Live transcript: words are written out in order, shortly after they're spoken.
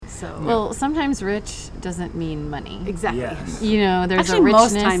So Well, sometimes rich doesn't mean money. exactly. Yes. There's Actually, a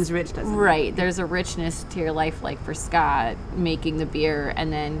richness. most times rich doesn't. Right. There's a richness to your life, like for Scott, making the beer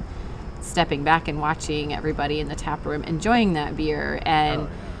and then stepping back and watching everybody in the tap room enjoying that beer and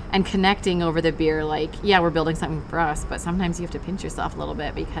connecting over the beer. Like, yeah, we're building something for us, but sometimes you have to pinch yourself a little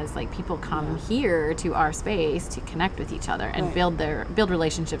bit because like people come here to our space to connect with each other and build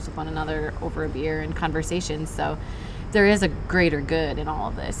relationships with one another over a beer and conversations. So there is a greater good in all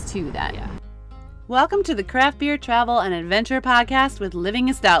of this too. Welcome to the Craft Beer Travel and Adventure Podcast with Living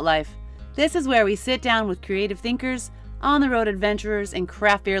a Stout Life. This is where we sit down with creative thinkers, on-the-road adventurers, and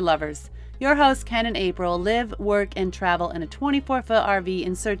craft beer lovers. Your hosts, Ken and April, live, work, and travel in a 24-foot RV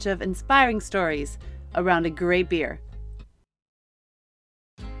in search of inspiring stories around a great beer.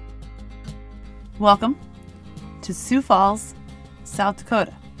 Welcome to Sioux Falls, South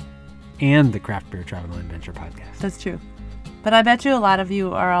Dakota. And the Craft Beer Travel and Adventure Podcast. That's true. But I bet you a lot of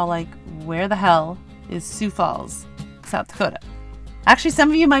you are all like, where the hell is Sioux Falls, South Dakota? Actually, some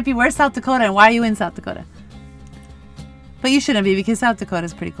of you might be, where's South Dakota and why are you in South Dakota? But you shouldn't be, because South Dakota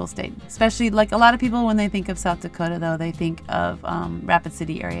is a pretty cool state. Especially, like, a lot of people, when they think of South Dakota, though, they think of Rapid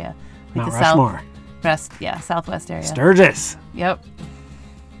City area. Like Mount Rushmore. Southwest area. Sturgis. Yep.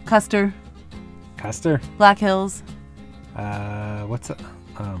 Custer. Black Hills. What's the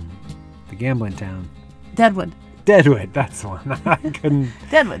gambling town? Deadwood. That's the one. I couldn't.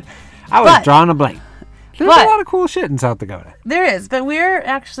 Deadwood. I was drawing a blank. There's a lot of cool shit in South Dakota. There is, but we're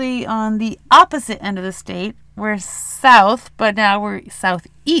actually on the opposite end of the state. We're south, but now we're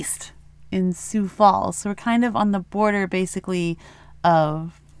southeast in Sioux Falls. So we're kind of on the border, basically,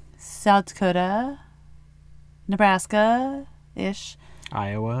 of South Dakota, Nebraska-ish,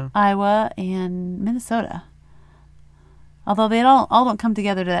 Iowa, and Minnesota. Although they all don't come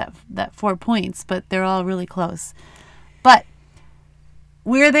together to that 4 points, but they're all really close. But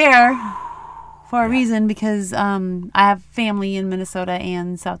we're there for a reason, because I have family in Minnesota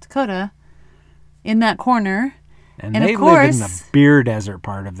and South Dakota in that corner. And they live in the beer desert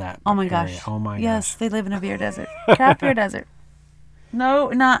part of that Oh my area. gosh. Oh my gosh. Yes, they live in a beer desert. Craft beer desert. No,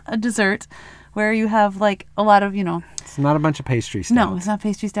 not a dessert where you have like a lot of, It's not a bunch of pastry stouts. No, it's not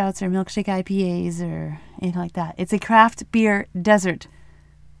pastry stouts or milkshake IPAs or anything like that. It's a craft beer desert,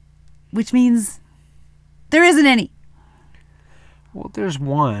 which means there isn't any. Well, there's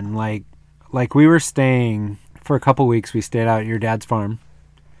one. Like we were staying for a couple weeks. We stayed out at your dad's farm,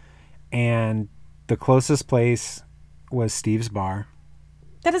 and the closest place was Steve's Bar.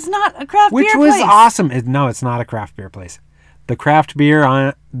 That is not a craft beer place. Which was awesome. No, it's not a craft beer place. The craft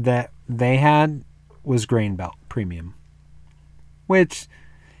beer that they had was Grain Belt Premium, which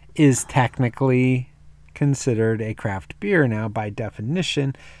is technically considered a craft beer now by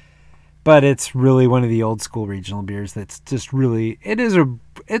definition. But it's really one of the old school regional beers that's just really,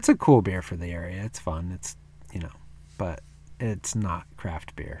 it's a cool beer for the area. It's fun. It's, but it's not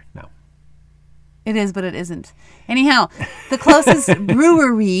craft beer. No. It is, but it isn't. Anyhow, the closest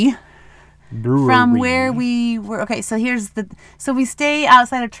brewery from where we were. Okay, so so we stay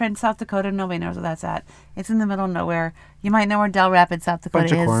outside of Trent, South Dakota. Nobody knows where that's at. It's in the middle of nowhere. You might know where Del Rapids, South Dakota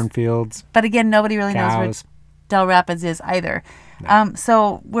is. Bunch of cornfields. But again, nobody really knows where Del Rapids is either. No.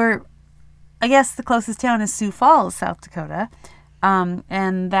 So I guess the closest town is Sioux Falls, South Dakota.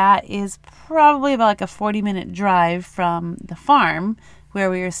 And that is probably about like a 40-minute drive from the farm where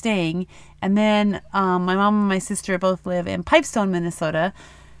we were staying. And then my mom and my sister both live in Pipestone, Minnesota,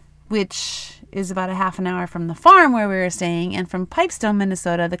 which is about a half an hour from the farm where we were staying. And from Pipestone,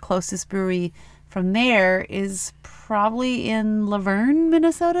 Minnesota, the closest brewery from there is probably in Laverne,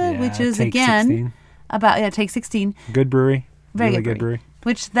 Minnesota, which is, again, 16. Take 16. Good brewery. Very really good brewery.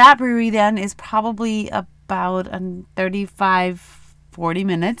 Which that brewery then is probably about 35, 40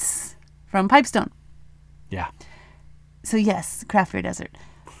 minutes from Pipestone. Yeah. So yes, craft beer desert.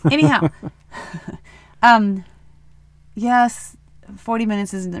 Anyhow, yes, 40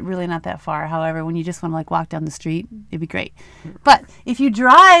 minutes isn't really not that far. However, when you just want to like walk down the street, it'd be great. But if you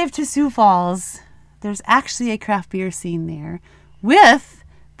drive to Sioux Falls, there's actually a craft beer scene there with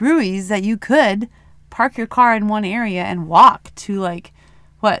breweries that you could park your car in one area and walk to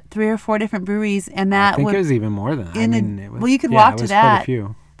 3 or 4 different breweries, and that I think it was even more than that. You could walk to that. Quite a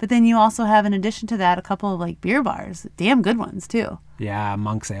few. But then you also have, in addition to that, a couple of beer bars, damn good ones too. Yeah,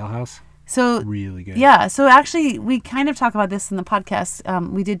 Monk's Ale House. So really good. Yeah. So actually, we kind of talk about this in the podcast.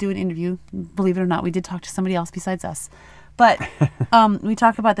 We did do an interview. Believe it or not, we did talk to somebody else besides us. But we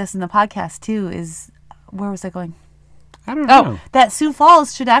talk about this in the podcast too. Where was I going? I don't know. That Sioux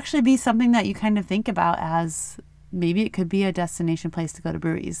Falls should actually be something that you kind of think about as maybe it could be a destination place to go to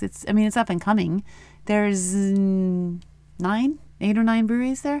breweries. It's up and coming. There's 8 or 9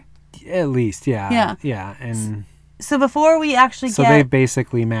 breweries there. At least, yeah. Yeah. Yeah. And So before we actually so they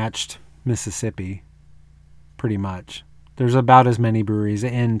basically matched Mississippi pretty much. There's about as many breweries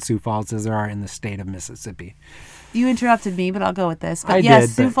in Sioux Falls as there are in the state of Mississippi. You interrupted me, but I'll go with this. But I yes,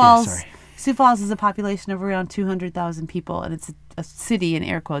 did, Sioux but, Falls. yeah, sorry. Sioux Falls is a population of around 200,000 people, and it's a city, in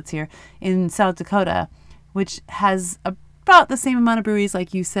air quotes here, in South Dakota, which has about the same amount of breweries,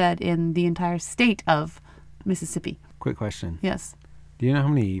 like you said, in the entire state of Mississippi. Quick question. Yes. Do you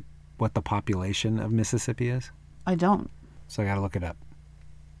know what the population of Mississippi is? I don't. So I got to look it up.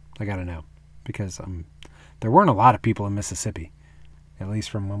 I got to know because there weren't a lot of people in Mississippi, at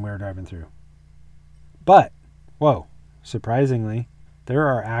least from when we were driving through. But, whoa, surprisingly, there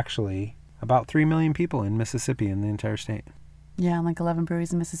are actually about 3 million people in Mississippi in the entire state. Yeah, and like 11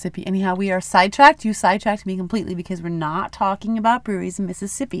 breweries in Mississippi. Anyhow, we are sidetracked. You sidetracked me completely because we're not talking about breweries in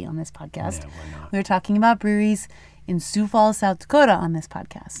Mississippi on this podcast. No, we're not. We're talking about breweries in Sioux Falls, South Dakota on this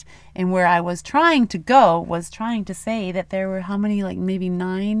podcast. And where I was trying to go was trying to say that there were how many, like maybe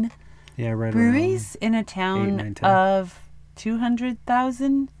 9 Yeah, right. breweries in a 8, town 9, 10. of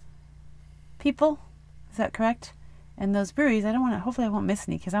 200,000 people. Is that correct? And those breweries, hopefully I won't miss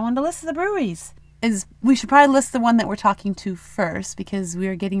any because I wanted to list the breweries. We should probably list the one that we're talking to first because we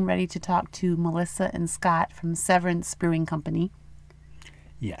are getting ready to talk to Melissa and Scott from Severance Brewing Company.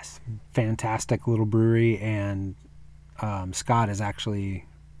 Yes, fantastic little brewery, and Scott is actually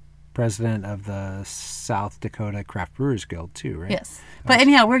president of the South Dakota Craft Brewers Guild too, right? Yes, but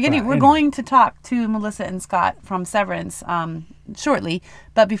anyhow, we're anyway. going to talk to Melissa and Scott from Severance shortly.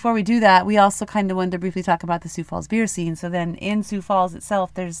 But before we do that, we also kind of wanted to briefly talk about the Sioux Falls beer scene. So then, in Sioux Falls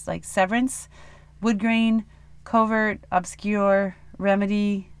itself, there's like Severance, Woodgrain, Covert, Obscure,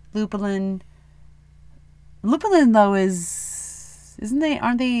 Remedy, Lupulin. Lupulin though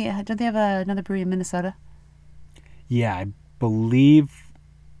don't they have another brewery in Minnesota? Yeah, I believe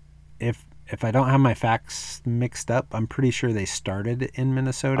if I don't have my facts mixed up, I'm pretty sure they started in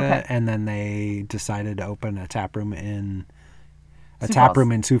Minnesota Okay. and then they decided to open a tap room in Falls.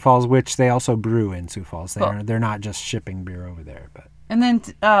 in Sioux Falls, which they also brew in Sioux Falls. Cool. They're not just shipping beer over there, but And then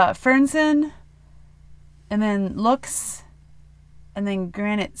Fernson, and then Lux, and then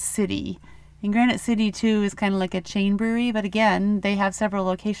Granite City. And Granite City, too, is kind of like a chain brewery. But again, they have several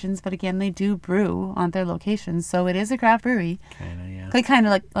locations. But again, they do brew on their locations. So it is a craft brewery. kind of, yeah. Like kind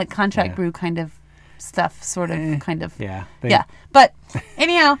of like contract Yeah. brew kind of stuff, sort of, kind of. Yeah. Yeah. But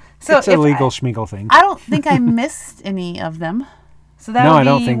anyhow, so It's a legal schmeagle thing. I don't think I missed any of them. So that No, would I be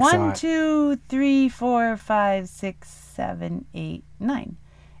don't think 1, so. 2, 3, 4, 5, 6, 7, 8, 9.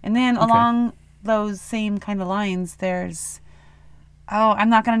 And then along those same kind of lines, there's I'm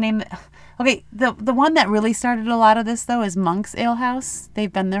not gonna name the okay. The one that really started a lot of this though is Monk's Ale House.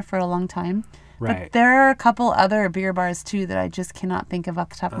 They've been there for a long time. Right. But there are a couple other beer bars too that I just cannot think of off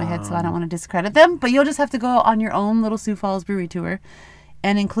the top of my head, so I don't want to discredit them. But you'll just have to go on your own little Sioux Falls brewery tour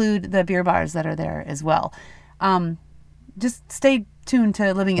and include the beer bars that are there as well. Just stay tuned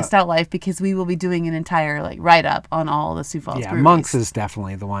to Living a Stout Life because we will be doing an entire write up on all the Sioux Falls breweries. Monk's is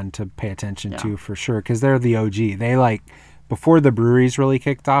definitely the one to pay attention to for sure because they're the OG. They before the breweries really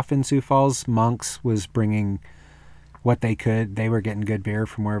kicked off in Sioux Falls, Monk's was bringing what they could. They were getting good beer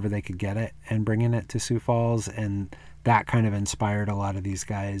from wherever they could get it and bringing it to Sioux Falls, and that kind of inspired a lot of these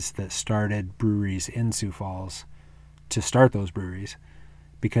guys that started breweries in Sioux Falls to start those breweries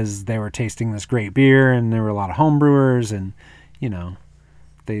because they were tasting this great beer and there were a lot of home brewers and,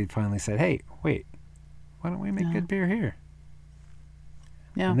 they finally said, hey, wait, why don't we make good beer here?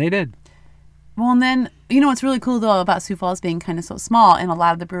 Yeah. And they did. Well, and then, what's really cool, though, about Sioux Falls being kind of so small and a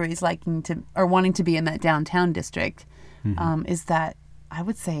lot of the breweries wanting to be in that downtown district is that I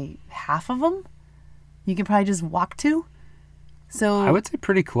would say half of them you could probably just walk to. So I would say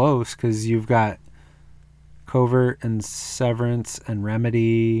pretty close because you've got Covert and Severance and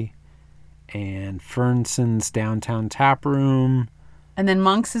Remedy and Fernson's downtown tap room. And then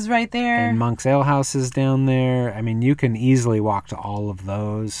Monk's is right there. And Monk's Ale House is down there. I mean, you can easily walk to all of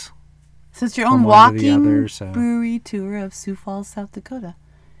those. So it's your own from one to the walking other, so. brewery tour of Sioux Falls, South Dakota.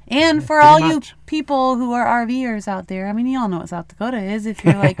 And for pretty all much. you people who are RVers out there, I mean, you all know what South Dakota is. If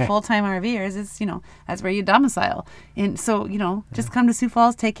you're full-time RVers, it's, that's where you domicile. And so, just come to Sioux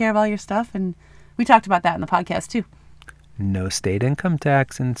Falls, take care of all your stuff. And we talked about that in the podcast, too. No state income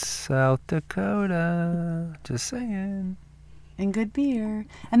tax in South Dakota. Just saying. And good beer.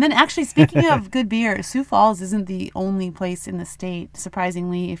 And then actually, speaking of good beer, Sioux Falls isn't the only place in the state,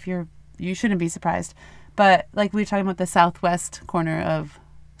 surprisingly, you shouldn't be surprised. But like we were talking about, the southwest corner of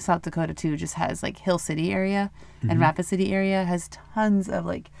South Dakota too just has Hill City area and Rapid City area has tons of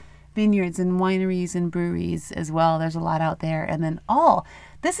vineyards and wineries and breweries as well. There's a lot out there. And then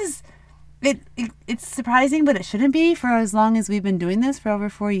this is it's surprising, but it shouldn't be for as long as we've been doing this for over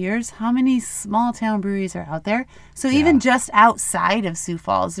 4 years. How many small town breweries are out there? So even just outside of Sioux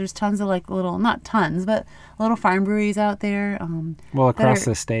Falls, there's tons of like little, not tons, but little farm breweries out there. Well, across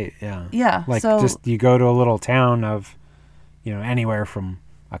the state, yeah. Yeah. Like so, just you go to a little town of, anywhere from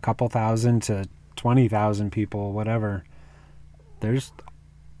a couple thousand to 20,000 people, whatever. There's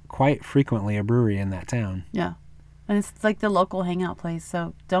quite frequently a brewery in that town. Yeah. And it's like the local hangout place.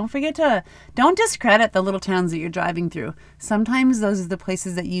 So don't discredit the little towns that you're driving through. Sometimes those are the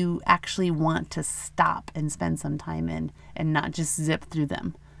places that you actually want to stop and spend some time in and not just zip through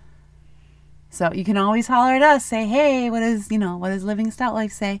them. So you can always holler at us, say, hey, what does Living Stout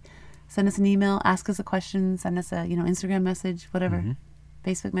Life say? Send us an email, ask us a question, send us a, Instagram message, whatever,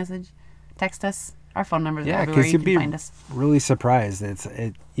 Facebook message, text us. Our phone numbers are everywhere. You can find us. Really surprised.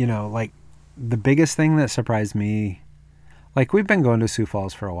 Like the biggest thing that surprised me, like we've been going to Sioux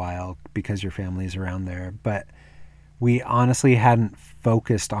Falls for a while because your family's around there, but we honestly hadn't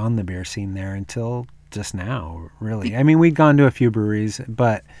focused on the beer scene there until just now, really. I mean, we'd gone to a few breweries,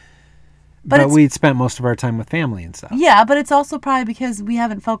 but we'd spent most of our time with family and stuff. Yeah, but it's also probably because we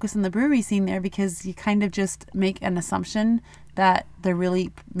haven't focused on the brewery scene there, because you kind of just make an assumption that there really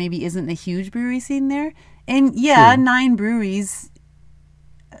maybe isn't a huge brewery scene there. And yeah, True. 9 breweries,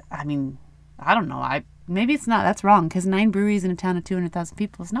 I mean, I don't know. Maybe it's not. That's wrong, because 9 breweries in a town of 200,000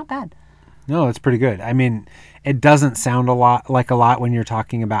 people is not bad. No, it's pretty good. I mean, it doesn't sound a lot when you're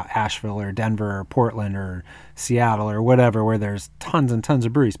talking about Asheville or Denver or Portland or Seattle or whatever, where there's tons and tons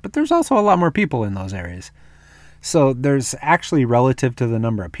of breweries. But there's also a lot more people in those areas. So there's actually, relative to the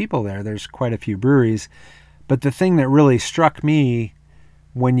number of people there's quite a few breweries. But the thing that really struck me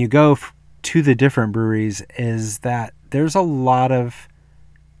when you go to the different breweries is that there's a lot of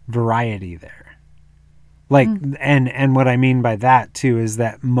variety there. Like, and what I mean by that too is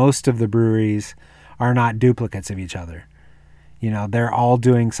that most of the breweries are not duplicates of each other. They're all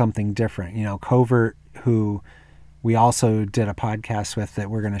doing something different. Covert, who we also did a podcast with that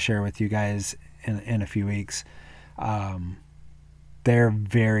we're going to share with you guys in a few weeks. They're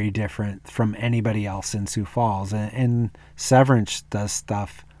very different from anybody else in Sioux Falls, and Severance does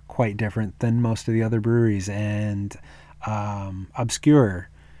stuff quite different than most of the other breweries, and Obscure,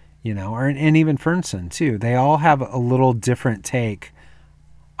 and even Fernson too. They all have a little different take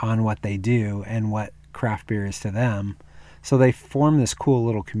on what they do and what craft beer is to them. So they form this cool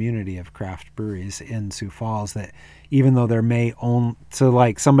little community of craft breweries in Sioux Falls that, even though there may only, so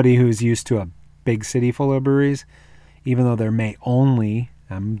like somebody who's used to a big city full of breweries, even though there may only,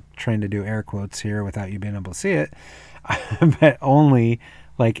 I'm trying to do air quotes here without you being able to see it, but only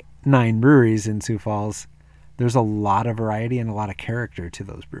like 9 breweries in Sioux Falls, there's a lot of variety and a lot of character to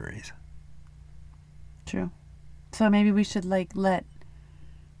those breweries. True. So maybe we should let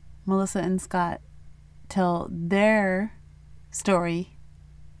Melissa and Scott tell their story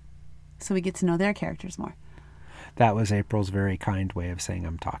so we get to know their characters more. That was April's very kind way of saying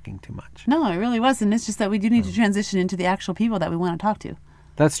I'm talking too much. No, it really wasn't. It's just that we do need to transition into the actual people that we want to talk to.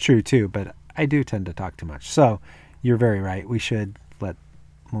 That's true too, but I do tend to talk too much. So you're very right. We should let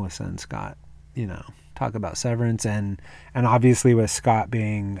Melissa and Scott, talk about Severance, and obviously with Scott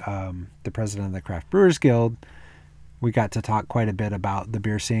being the president of the Craft Brewers Guild, we got to talk quite a bit about the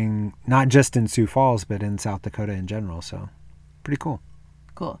beer scene, not just in Sioux Falls, but in South Dakota in general. So pretty cool.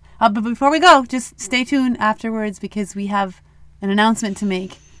 Cool. But before we go, just stay tuned afterwards, because we have an announcement to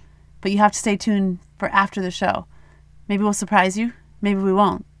make, but you have to stay tuned for after the show. Maybe we'll surprise you. Maybe we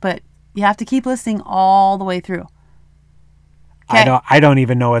won't, but you have to keep listening all the way through. Okay? I don't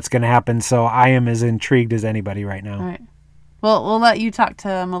even know what's going to happen, so I am as intrigued as anybody right now. All right. Well, we'll let you talk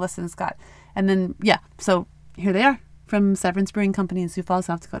to Melissa and Scott. And then, so here they are from Severance Brewing Company in Sioux Falls,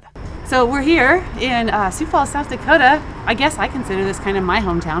 South Dakota. So we're here in Sioux Falls, South Dakota. I guess I consider this kind of my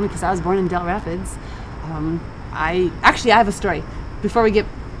hometown because I was born in Del Rapids. I have a story before we get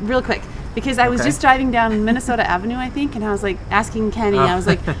real quick, because I was just driving down Minnesota Avenue, I think, and I was like asking Kenny, I was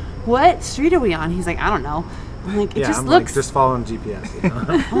like, what street are we on? He's like, I don't know. I'm like, it just looks... just following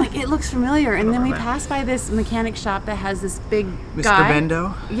GPS. I'm like, it looks familiar. And then we passed by this mechanic shop that has this big guy. Mr.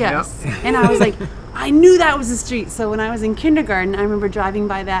 Bendo? Yes. Yep. And I was like, I knew that was the street. So when I was in kindergarten, I remember driving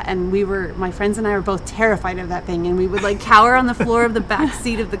by that, and my friends and I were both terrified of that thing, and we would cower on the floor of the back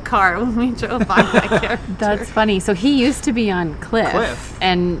seat of the car when we drove by that character. That's funny. So he used to be on Cliff.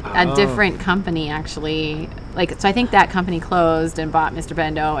 And a different company, actually. So I think that company closed and bought Mr.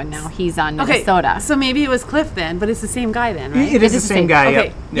 Bendo, and now he's on Minnesota. So maybe it was Cliff then, but it's the same guy then, right? It is the same guy,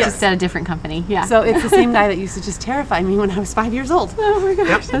 okay. Yep. Just at a different company, yeah. So it's the same guy that used to just terrify me when I was 5 years old. Oh my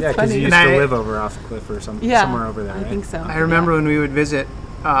gosh, that's funny. funny. He used to live over off Cliff or somewhere over there, right? I think so. I remember when we would visit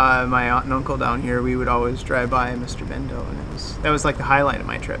my aunt and uncle down here, we would always drive by Mr. Bendo, and that was like the highlight of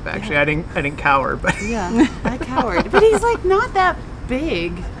my trip. Actually, I didn't cower, but Yeah, I cowered. But he's like not that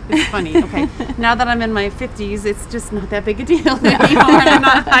big. It's funny. Okay, now that I'm in my 50s, it's just not that big a deal anymore, and I'm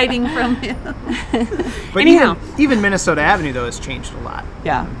not hiding from him. But Anyhow. even Minnesota Avenue though has changed a lot.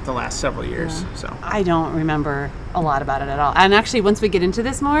 Yeah. The last several years. So I don't remember a lot about it at all. And actually, once we get into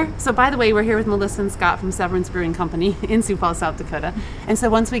this more, so by the way, we're here with Melissa and Scott from Severance Brewing Company in Sioux Falls, South Dakota. And so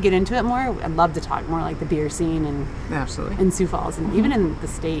once we get into it more, I'd love to talk more like the beer scene and absolutely. in Sioux Falls and even in the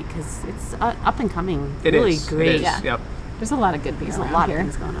state because it's up and coming. It really is. great. It is. Yeah. Yep. There's a lot of good beer There's a around lot here. of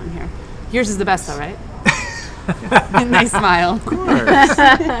things going on here. Yours is the best, though, right? Nice smile. Of course.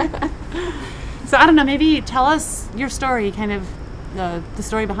 So I don't know. Maybe tell us your story, kind of the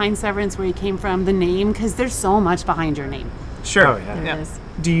story behind Severance, where you came from, the name, because there's so much behind your name. Sure. Oh, yeah. There it is.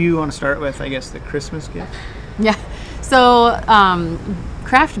 Do you want to start with, I guess, the Christmas gift? Yeah. So,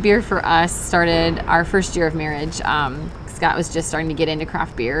 craft beer for us started our first year of marriage. Scott was just starting to get into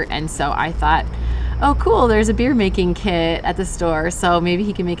craft beer, and so I thought, oh, cool, there's a beer making kit at the store, so maybe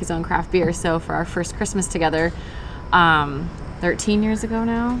he can make his own craft beer. So for our first Christmas together, 13 years ago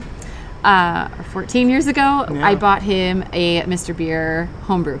now, or 14 years ago, Yeah. I bought him a Mr. Beer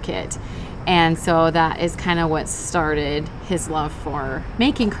homebrew kit. And so that is kind of what started his love for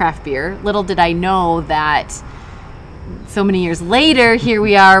making craft beer. Little did I know that so many years later, here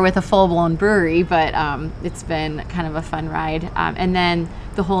we are with a full-blown brewery, but it's been kind of a fun ride. And then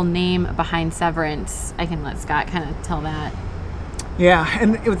the whole name behind Severance, I can let Scott kind of tell that. Yeah,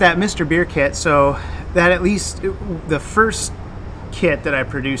 and with that Mr. Beer kit, so that at least the first kit that I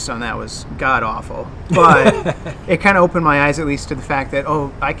produced on that was god awful, but it kind of opened my eyes at least to the fact that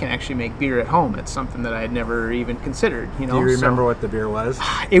I can actually make beer at home. It's something that I had never even considered. You know, Do you remember So what the beer was?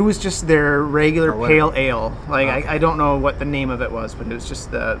 it was just their regular Or what? pale ale. Like Okay. I don't know what the name of it was, but it was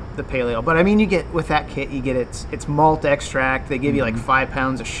just the pale ale. But I mean, you get with that kit, you get it's malt extract. They give you like 5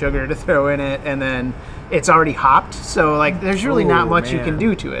 pounds of sugar to throw in it, and then it's already hopped. So like, there's really not Oh, much you can man.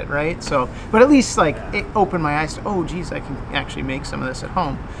 do to it, right? So, but at least like it opened my eyes to, oh geez, I can actually make some of this at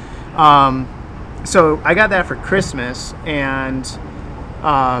home. So I got that for Christmas, and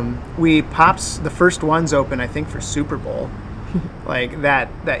we popped the first ones open, I think, for Super Bowl, like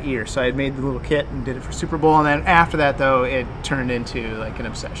that year. So I had made the little kit and did it for Super Bowl, and then after that, though, it turned into like an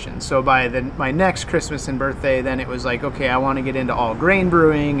obsession. So by my next Christmas and birthday, then it was like, okay, I want to get into all grain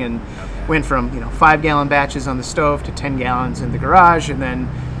brewing, and went from 5-gallon batches on the stove to 10 gallons in the garage, and then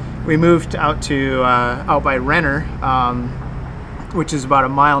we moved out to out by Renner, which is about a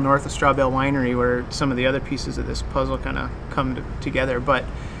mile north of Strawbell Winery, where some of the other pieces of this puzzle kind of come together. But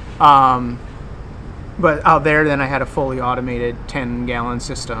out there, then I had a fully automated 10-gallon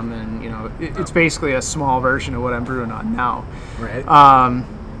system, and it's basically a small version of what I'm brewing on now. Right.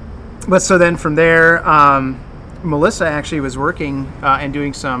 But so then from there, Melissa actually was working and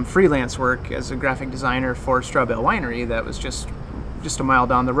doing some freelance work as a graphic designer for Strawbell Winery that was just a mile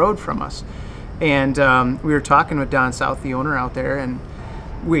down the road from us. And we were talking with Don South, the owner out there, and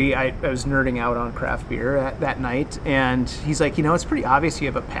I was nerding out on craft beer that night, and he's like, it's pretty obvious you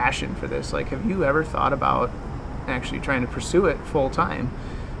have a passion for this. Like, have you ever thought about actually trying to pursue it full time?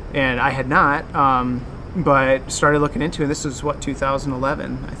 And I had not, but started looking into it. This was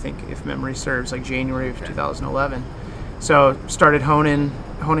 2011, I think, if memory serves, like January of 2011. So started honing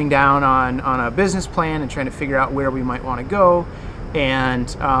down on a business plan and trying to figure out where we might want to go. And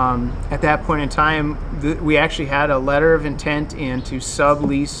at that point in time, we actually had a letter of intent in to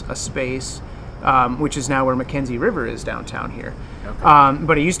sublease a space, which is now where Mackenzie River is downtown here. Okay.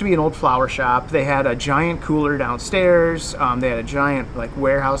 But it used to be an old flower shop. They had a giant cooler downstairs. They had a giant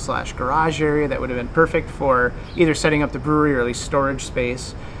warehouse / garage area that would have been perfect for either setting up the brewery or at least storage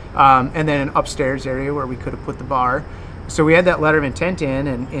space. And then an upstairs area where we could have put the bar. So we had that letter of intent in,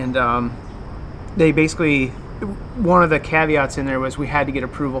 and they basically, one of the caveats in there was we had to get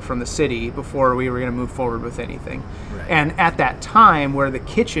approval from the city before we were going to move forward with anything. Right. And at that time, where the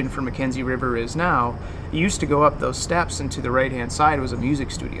kitchen for Mackenzie River is now, you used to go up those steps, and to the right-hand side was a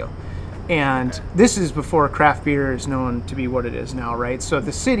music studio. And this is before craft beer is known to be what it is now, right? So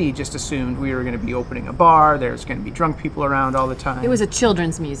the city just assumed we were going to be opening a bar. There's going to be drunk people around all the time. It was a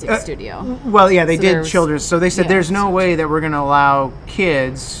children's music studio. Well, yeah, they So did there was- children's. So they said yeah, there's no way that we're going to allow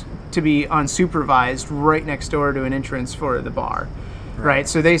kids to be unsupervised right next door to an entrance for the bar, right?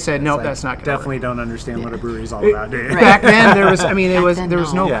 So they said, nope, Like, that's not going to definitely work. don't understand what a brewery's all about, do you? Back then, there was, there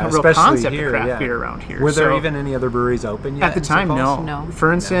was no Yeah, real especially concept here, of craft yeah. beer around here. Were there So even any other breweries open yet? at the in Sioux time? Falls? No. No.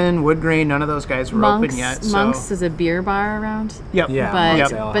 Fernson, Woodgrain, none of those guys were open yet. So. Monks is a beer bar around, Yep. Yeah. but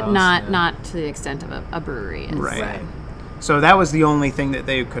Monk's but Ale House, not yeah. not to the extent of a brewery is. Right. Right. So that was the only thing that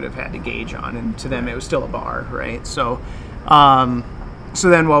they could have had to gauge on, and to them it was still a bar, right? So so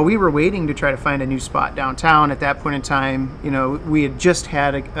then while we were waiting to try to find a new spot downtown, at that point in time, we had just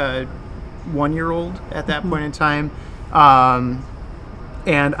had a 1-year-old at that point in time,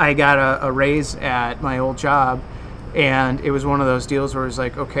 and I got a raise at my old job, and it was one of those deals where it was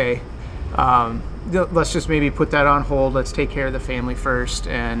like, okay, let's just maybe put that on hold. Let's take care of the family first,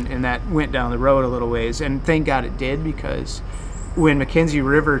 and that went down the road a little ways, and thank God it did, because when Mackenzie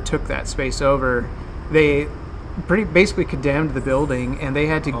River took that space over, they basically condemned the building, and they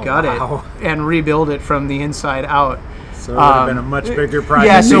had to gut wow. it and rebuild it from the inside out. So it would have been a much bigger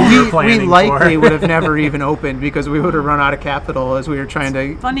project. Yeah, so than you were we planning likely for. would have never even opened, because we would have run out of capital as we were trying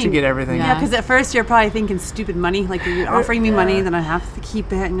to get everything. Yeah, because at first you're probably thinking stupid money, like you're offering me money, then I have to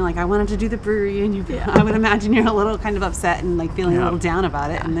keep it, and you're like, I wanted to do the brewery, and I would imagine you're a little kind of upset and like feeling a little down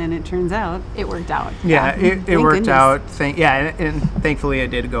about it, and then it turns out It worked out. Yeah, it Thank worked goodness. out. And thankfully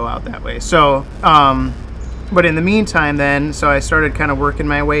it did go out that way. So, but in the meantime, then, so I started kind of working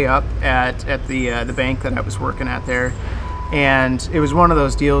my way up at the bank that I was working at there, and it was one of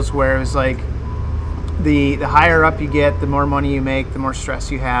those deals where it was like, the higher up you get, the more money you make, the more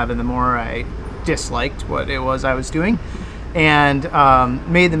stress you have, and the more I disliked what it was I was doing, and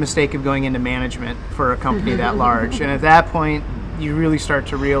made the mistake of going into management for a company that large. And at that point, you really start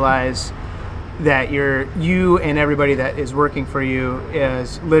to realize that you and everybody that is working for you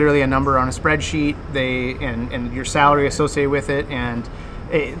is literally a number on a spreadsheet. And your salary associated with it, and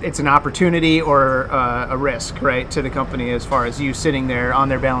it's an opportunity or a risk, right, to the company as far as you sitting there on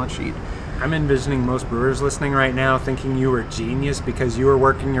their balance sheet. I'm envisioning most brewers listening right now thinking you were a genius because you were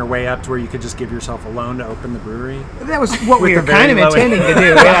working your way up to where you could just give yourself a loan to open the brewery. That was what we With were the very kind of low intending to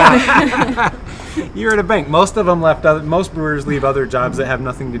do. Yeah. You're at a bank. Most of them most brewers leave other jobs that have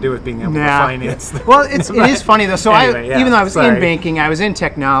nothing to do with being able to finance. Well, it is funny though. So Anyway, yeah, even though I was in sorry. banking, I was in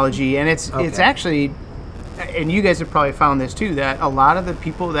technology, and it's Okay. actually, and you guys have probably found this too, that a lot of the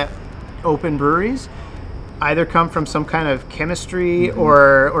people that open breweries either come from some kind of chemistry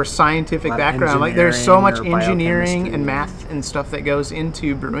or scientific A lot of background. Like there's so much engineering or engineering biochemistry. and math and stuff that goes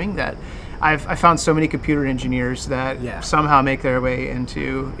into brewing that I found so many computer engineers that somehow make their way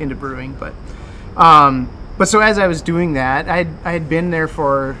into brewing. But so as I was doing that, I had been there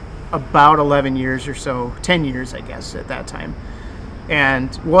for about 11 years or so, 10 years I guess at that time, and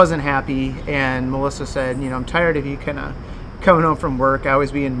wasn't happy. And Melissa said, I'm tired of you kind of coming home from work, I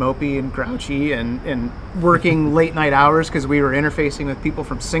was being mopey and grouchy and working late night hours because we were interfacing with people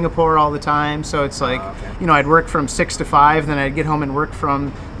from Singapore all the time. So it's like, I'd work from 6 to 5, then I'd get home and work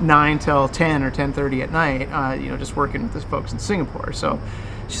from 9 till 10 or 10:30 at night, just working with those folks in Singapore. So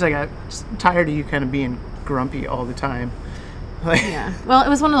she's like, I'm just tired of you kind of being grumpy all the time. Yeah. Well, it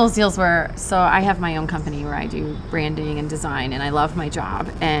was one of those deals where, so I have my own company where I do branding and design, and I love my job,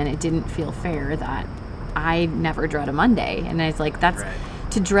 and it didn't feel fair that I never dread a Monday. And it's like,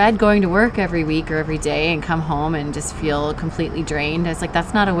 to dread going to work every week or every day and come home and just feel completely drained. It's like,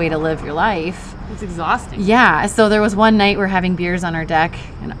 that's not a way to live your life. it's exhausting. Yeah. So there was one night we're having beers on our deck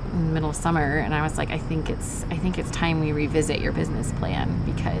in the middle of summer, and I was like, I think it's time we revisit your business plan,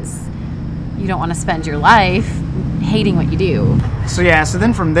 because you don't want to spend your life hating what you do. So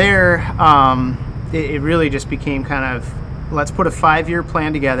then from there, it really just became kind of, let's put a 5-year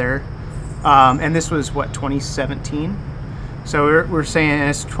plan together. And this was 2017. So we're saying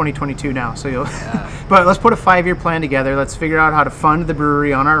it's 2022 now. So but let's put a 5-year plan together. Let's figure out how to fund the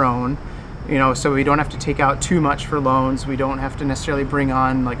brewery on our own. So we don't have to take out too much for loans. We don't have to necessarily bring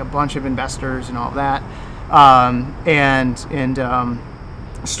on like a bunch of investors and all that.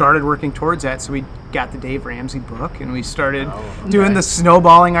 Started working towards that. So we got the Dave Ramsey book, and we started doing the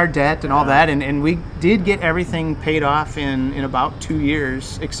snowballing our debt and all that. And we did get everything paid off in about 2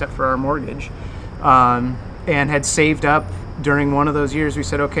 years, except for our mortgage, and had saved up during one of those years. We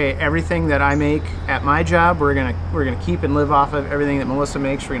said, okay, everything that I make at my job, we're gonna keep and live off of. Everything that Melissa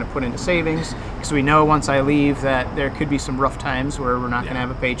makes, we're gonna put into savings, because we know once I leave that there could be some rough times where we're not gonna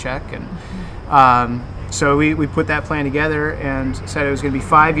have a paycheck. And so we put that plan together and said it was going to be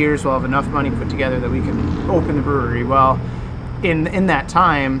 5 years. We'll have enough money put together that we can open the brewery. Well, in that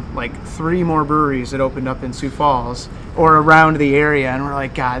time, like 3 more breweries had opened up in Sioux Falls or around the area, and we're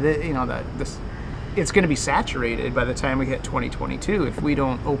like, God, this it's going to be saturated by the time we hit 2022 if we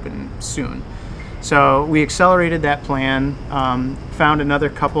don't open soon. So we accelerated that plan, found another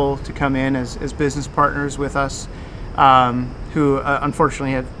couple to come in as business partners with us, who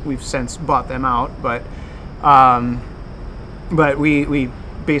unfortunately we've since bought them out, but we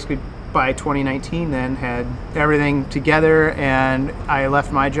basically by 2019 then had everything together, and I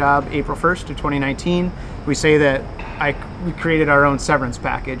left my job April 1st of 2019. We say that we created our own severance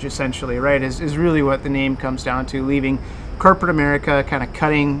package, essentially, right? Is really what the name comes down to, leaving corporate America, kind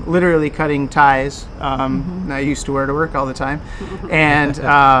of literally cutting ties that I used to wear to work all the time, and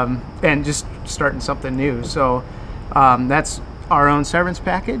just starting something new. So that's our own severance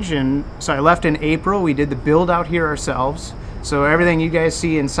package. And so I left in April. We did the build out here ourselves. So everything you guys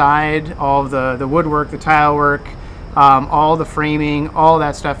see inside, all of the woodwork, the tile work, all the framing, all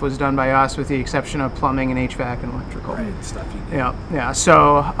that stuff was done by us, with the exception of plumbing and HVAC and electrical. Right, stuff you do. Yeah.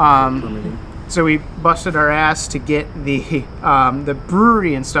 So we busted our ass to get the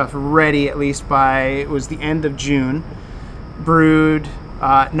brewery and stuff ready, at least it was the end of June. Brewed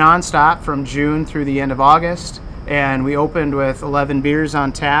nonstop from June through the end of August. And we opened with 11 beers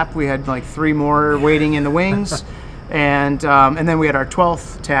on tap. We had like 3 more waiting in the wings. And then we had our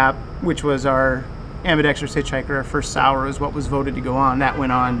 12th tap, which was our Ambidextrous Hitchhiker. Our first sour was what was voted to go on. That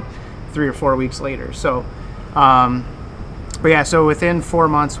went on 3 or 4 weeks later. So, but yeah, so within 4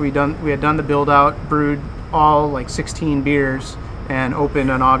 months we had done the build out, brewed all like 16 beers, and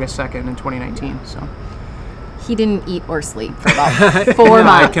opened on August 2nd in 2019. So he didn't eat or sleep for about 4 months.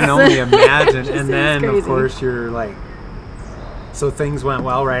 I can only imagine. And then crazy. of course you're like, so things went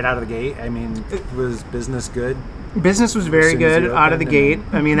well right out of the gate. I mean, was business good? Business was very good out of the gate.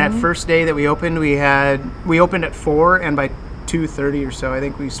 I mean, that first day that we opened, we opened at 4, and by 2:30 or so, I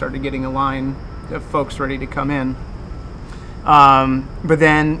think we started getting a line of folks ready to come in. But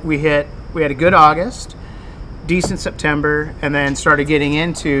then we had a good August, decent September, and then started getting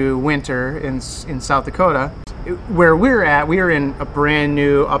into winter in South Dakota. Where we were in a brand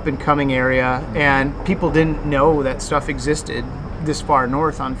new up and coming area, and people didn't know that stuff existed this far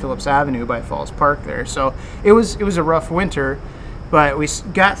north on Phillips Avenue by Falls Park there. So it was a rough winter, but we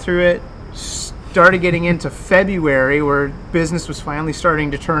got through it. Started getting into February, where business was finally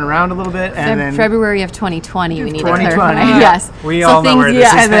starting to turn around a little bit, and then February of 2020. We need to 2020, clarify. Yes, we all know where this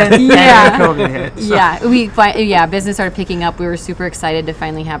is headed. and COVID hit. So. Business started picking up. We were super excited to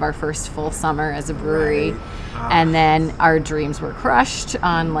finally have our first full summer as a brewery. And then our dreams were crushed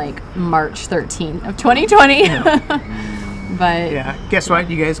on like March 13th of 2020. But yeah, guess what?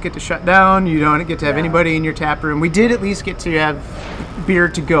 You guys get to shut down. You don't get to have anybody in your tap room. We did at least get to have beer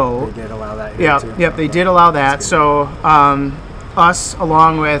to go. They did allow that here too. Yep, they did allow that. So us,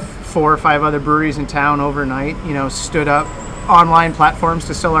 along with 4 or 5 other breweries in town overnight, stood up online platforms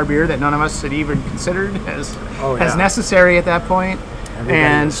to sell our beer that none of us had even considered as necessary at that point.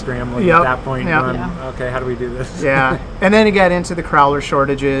 Everybody was scrambling at that point. Going, okay, how do we do this? Yeah, and then it got into the crowler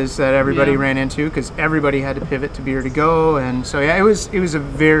shortages that everybody ran into, because everybody had to pivot to beer to go, and so it was a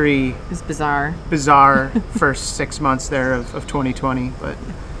very bizarre first 6 months there of 2020. But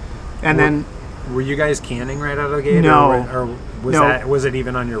then were you guys canning right out of the gate? No, or was it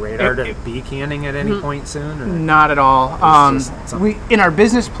even on your radar to be canning at any point soon? Or? Not at all. We in our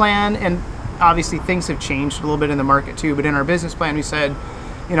business plan, and obviously things have changed a little bit in the market too, but in our business plan we said,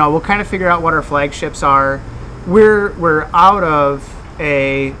 we'll kind of figure out what our flagships are. We're out of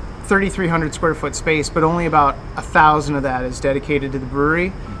a 3,300 square foot space, but only about 1,000 of that is dedicated to the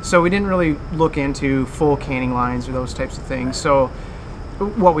brewery. So we didn't really look into full canning lines or those types of things. So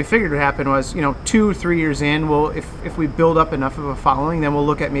what we figured would happen was, 2 or 3 years in, if we build up enough of a following, then we'll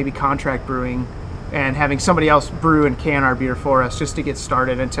look at maybe contract brewing and having somebody else brew and can our beer for us, just to get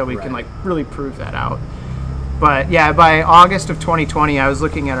started until we can really prove that out. But yeah, by August of 2020, I was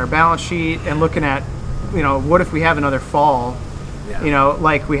looking at our balance sheet and looking at, what if we have another fall,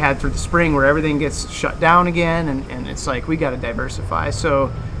 like we had through the spring, where everything gets shut down again, and it's like, we got to diversify.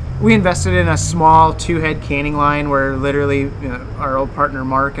 So we invested in a small 2-head canning line where literally our old partner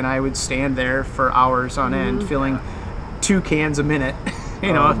Mark and I would stand there for hours on end, filling 2 cans a minute.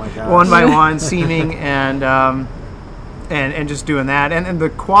 One by one, seaming, and just doing that. And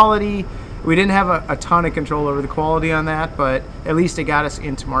the quality, we didn't have a ton of control over the quality on that, but at least it got us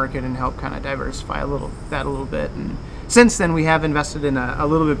into market and helped kind of diversify a little bit. And since then, we have invested in a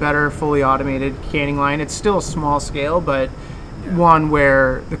little bit better, fully automated canning line. It's still small scale, but one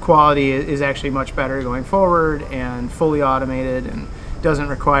where the quality is actually much better going forward, and fully automated, and doesn't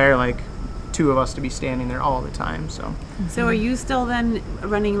require like 2 of us to be standing there all the time. So are you still then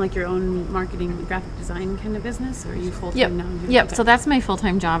running like your own marketing, graphic design kind of business, or are you full time now? Yep. So that's my full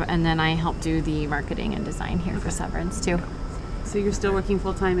time job, and then I help do the marketing and design here for Severance too. So you're still working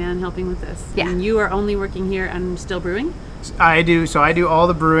full time and helping with this? Yeah. And you are only working here and still brewing? I do. So I do all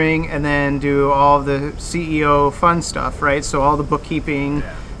the brewing, and then do all the CEO fun stuff, right? So all the bookkeeping,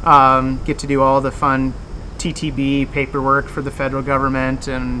 get to do all the fun TTB paperwork for the federal government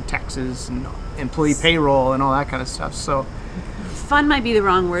and taxes and employee payroll and all that kind of stuff. So fun might be the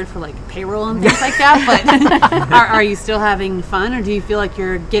wrong word for like payroll and things like that, but are you still having fun, or do you feel like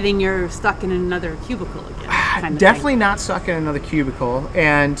you're stuck in another cubicle again? Kind of definitely not stuck in another cubicle.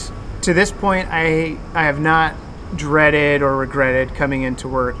 And to this point, I have not dreaded or regretted coming into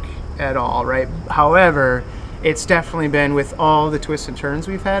work at all, right? However, it's definitely been, with all the twists and turns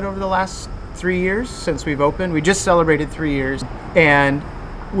we've had over the last 3 years since we've opened. We just celebrated 3 years, and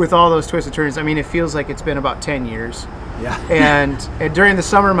with all those twists and turns, I mean, it feels like it's been about 10 years. Yeah. And during the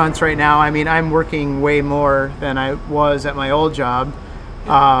summer months right now, I mean, I'm working way more than I was at my old job,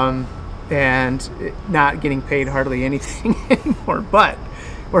 and not getting paid hardly anything anymore. But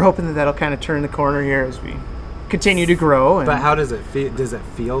we're hoping that that'll kind of turn the corner here as we continue to grow. And But how does it feel? Does it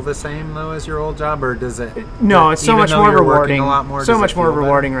feel the same though as your old job, or does it? no, it's so even much though more you're working rewarding. A lot more, So does it much more feel better?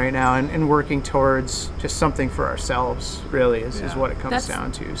 rewarding right now, and working towards just something for ourselves. Really is what it comes That's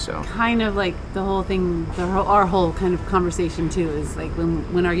down to. So kind of like the whole thing, our whole kind of conversation too is like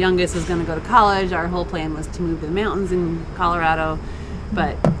when our youngest was going to go to college, our whole plan was to move to the mountains in Colorado,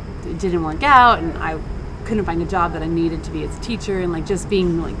 but it didn't work out, and I couldn't find a job that I needed to be as a teacher, and like just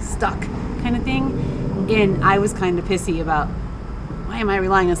being like stuck kind of thing. And I was kind of pissy about, why am I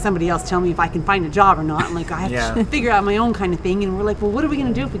relying on somebody else telling me if I can find a job or not? I'm like, I have to figure out my own kind of thing. And we're like, well, what are we going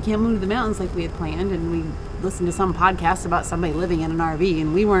to do if we can't move to the mountains like we had planned? And we listened to some podcast about somebody living in an RV,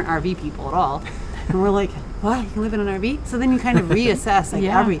 and we weren't RV people at all. And we're like, what? You can live in an RV? So then you kind of reassess like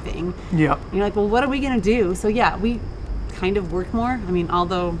everything. yeah. And you're like, well, what are we going to do? So yeah, we kind of work more. I mean,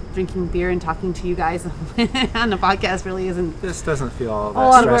 although drinking beer and talking to you guys on the podcast really isn't This doesn't feel all a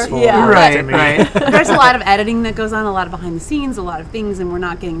lot that of work. stressful. Yeah. Right. There's a lot of editing that goes on, a lot of behind the scenes, a lot of things, and we're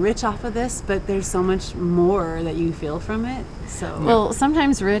not getting rich off of this, but there's so much more that you feel from it. So Well,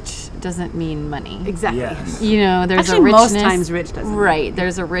 sometimes rich doesn't mean money. exactly. Yes. You know, there's Actually, a richness. most times rich doesn't. Right.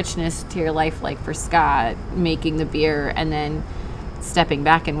 There's a richness to your life, like for Scott, making the beer and then stepping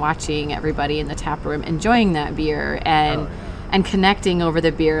back and watching everybody in the tap room enjoying that beer and connecting over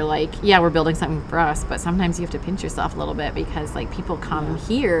the beer. Like, yeah, we're building something for us, but sometimes you have to pinch yourself a little bit because like people come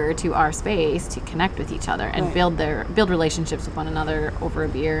here to our space to connect with each other and build relationships with one another over a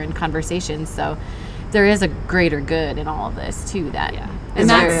beer and conversations. So there is a greater good in all of this too. And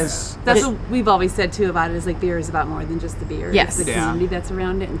that's what we've always said too about it, is like beer is about more than just the beer. Yes. It's the community that's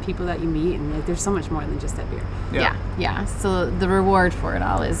around it and people that you meet, and like there's so much more than just that beer. Yeah. So the reward for it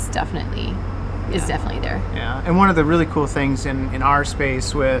all is definitely there. Yeah, and one of the really cool things in our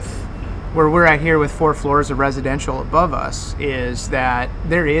space with where we're at here with 4 floors of residential above us is that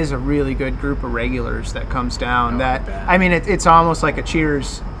there is a really good group of regulars that comes down. I mean, it's almost like a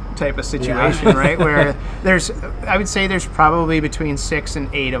Cheers type of situation, right? Where I would say there's probably between 6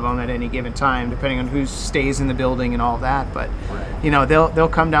 and 8 of them at any given time, depending on who stays in the building and all that. But you know, they'll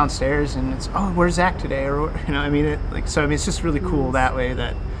come downstairs and it's, oh, where's Zach today? Or you know, I mean, it's just really cool that way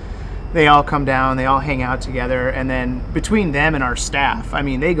that they all come down, they all hang out together, and then between them and our staff, I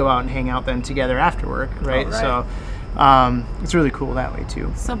mean, they go out and hang out then together after work, right? So it's really cool that way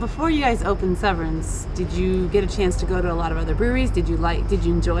too. So before you guys opened Severance, did you get a chance to go to a lot of other breweries? Did you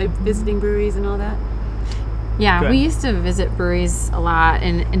enjoy visiting breweries and all that? Yeah, Good. we used to visit breweries a lot,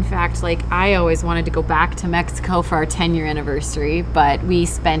 and in fact, like I always wanted to go back to Mexico for our 10-year anniversary, but we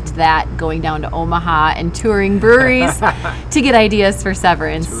spent that going down to Omaha and touring breweries to get ideas for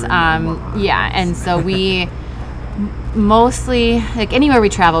Severance. And so we mostly, like anywhere we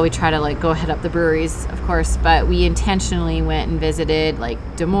travel, we try to like go hit up the breweries, of course, but we intentionally went and visited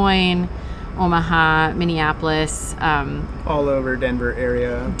like Des Moines, Omaha, Minneapolis, All over Denver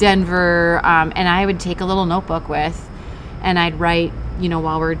area. Denver, and I would take a little notebook with, and I'd write, you know,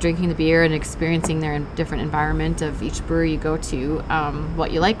 while we're drinking the beer and experiencing their different environment of each brewery you go to,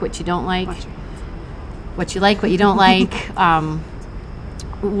 what you like, what you don't like, what you like, what you don't like,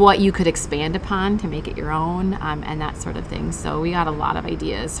 what you could expand upon to make it your own, and that sort of thing. So we got a lot of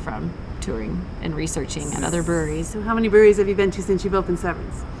ideas from touring and researching at other breweries. So how many breweries have you been to since you've opened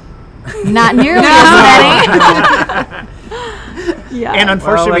Severance? Not nearly as many. Yeah. And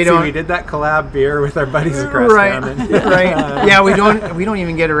unfortunately, we did that collab beer with our buddies across right, town. And, right. Yeah, we don't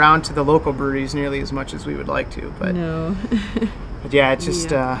even get around to the local breweries nearly as much as we would like to. But, No. but yeah, it's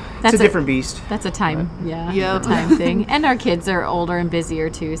just it's a different beast. That's a time, Yeah. a time thing. And our kids are older and busier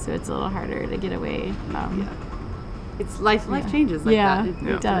too, so it's a little harder to get away. It's life changes like that.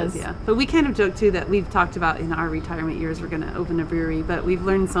 It does. Yeah. But we kind of joke too that we've talked about in our retirement years we're going to open a brewery, but we've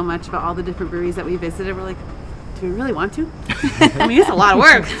learned so much about all the different breweries that we visited. We're like, do do we really want to? I mean, it's a lot of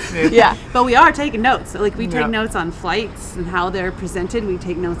work. Yeah. But we are taking notes. So, like, we take Yep. notes on flights and how they're presented. We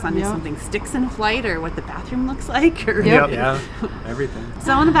take notes on if Yep. something sticks in a flight or what the bathroom looks like. Or Yep. Yeah, everything.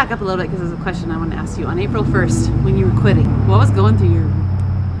 So I want to back up a little bit because there's a question I want to ask you. On April 1st, when you were quitting, what was going through your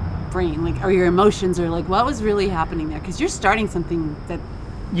brain, like, or your emotions, or like what was really happening there? Because you're starting something that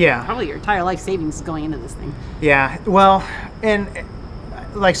Yeah. probably your entire life savings is going into this thing. Yeah, well, and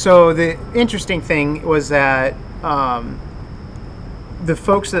like, so the interesting thing was that the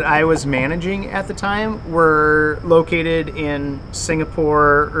folks that I was managing at the time were located in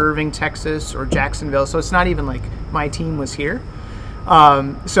Singapore, Irving, Texas, or Jacksonville. So it's not even like my team was here.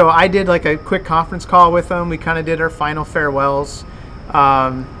 So I did like a quick conference call with them. We kind of did our final farewells.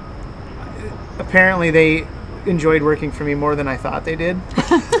 Apparently they enjoyed working for me more than I thought they did,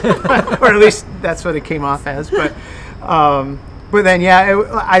 or at least that's what it came off as. But then,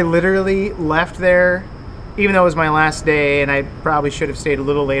 yeah, I literally left there, even though it was my last day, and I probably should have stayed a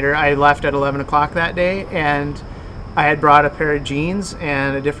little later. I left at 11 o'clock that day, and I had brought a pair of jeans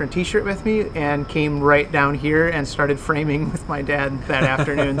and a different T-shirt with me, and came right down here and started framing with my dad that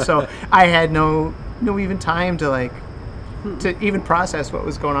afternoon. So I had no even time to to even process what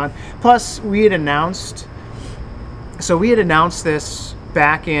was going on. Plus, we had announced this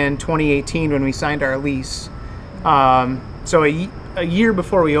back in 2018 when we signed our lease. So a year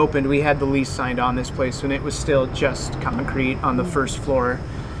before we opened, we had the lease signed on this place when it was still just concrete on the first floor.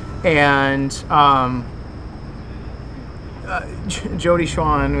 And Jody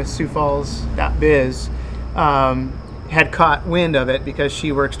Schwan with SiouxFalls.biz had caught wind of it because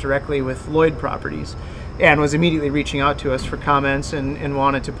she works directly with Lloyd Properties, and was immediately reaching out to us for comments and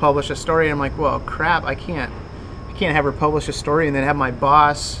wanted to publish a story. I'm like, well, crap, I can't have her publish a story and then have my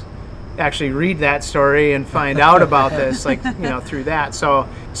boss actually read that story and find out about this, through that. So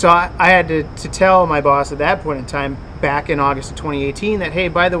I had to tell my boss at that point in time, back in August of 2018, that, hey,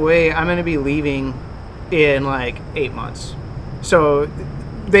 by the way, I'm going to be leaving in like 8 months. So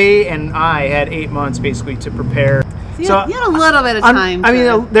they and I had 8 months basically to prepare. So you had a little bit of time.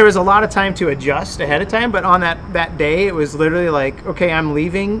 There was a lot of time to adjust ahead of time, but on that day, it was literally like, okay, I'm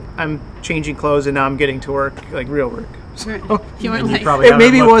leaving, I'm changing clothes, and now I'm getting to work, like real work. So, you weren't You like, probably it haven't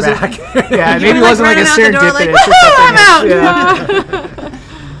maybe looked wasn't. back. Yeah, You maybe were, it wasn't like a running out the door, like, serendipitous or something.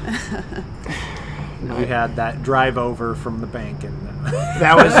 Yeah. We had that drive over from the bank, and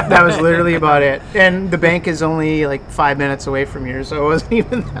That was literally about it. And the bank is only like 5 minutes away from here, so it wasn't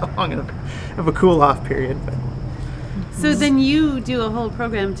even that long of a cool off period. But. so then you do a whole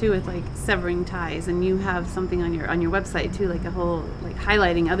program too with like severing ties, and you have something on your website too, like a whole like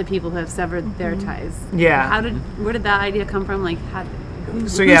highlighting other people who have severed their ties. Yeah. Where did that idea come from? Like, who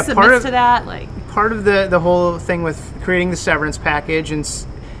So yeah, submits part of to that? Like, part of the whole thing with creating the severance package, and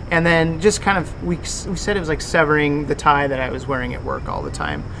then just kind of we said it was like severing the tie that I was wearing at work all the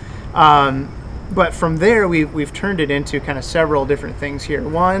time. But from there, we've turned it into kind of several different things here.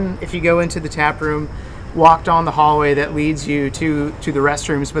 One, if you go into the tap room, walk down the hallway that leads you to the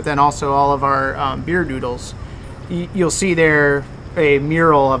restrooms, but then also all of our beer doodles, you'll see there a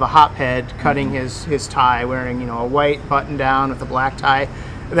mural of a hophead cutting his tie, wearing a white button down with a black tie.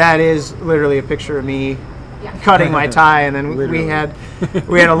 That is literally a picture of me cutting my tie, and then we had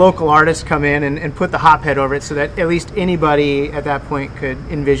a local artist come in and put the hophead over it so that at least anybody at that point could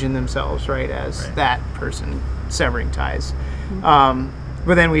envision themselves as that person severing ties.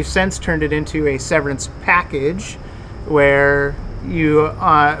 But then we've since turned it into a severance package where you,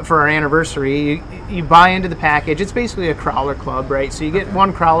 for our anniversary, you buy into the package. It's basically a crawler club, right? So you get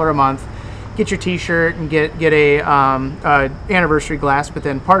one crawler a month, get your T-shirt, and get a anniversary glass. But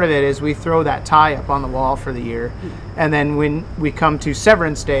then part of it is we throw that tie up on the wall for the year, and then when we come to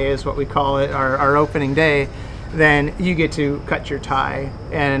Severance Day, is what we call it, our opening day, then you get to cut your tie,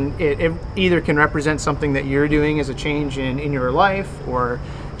 and it either can represent something that you're doing as a change in your life, or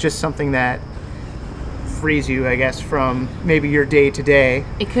just something that frees you, I guess, from maybe your day to day.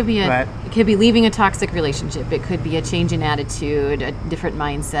 It could be it could be leaving a toxic relationship. It could be a change in attitude, a different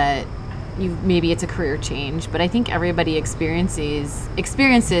mindset. Maybe it's a career change, but I think everybody experiences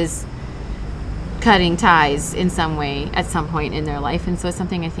cutting ties in some way at some point in their life, and so it's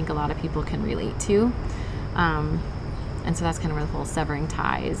something I think a lot of people can relate to. And so that's kind of where the whole severing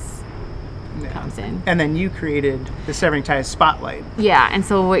ties comes in. And then you created the Severing Ties Spotlight. Yeah, and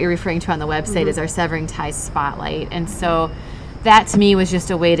so what you're referring to on the website is our Severing Ties Spotlight. And so that to me was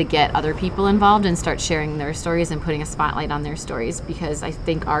just a way to get other people involved and start sharing their stories and putting a spotlight on their stories, because I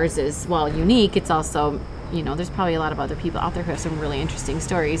think ours is, while unique, it's also, there's probably a lot of other people out there who have some really interesting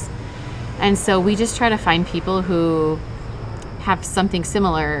stories. And so we just try to find people who have something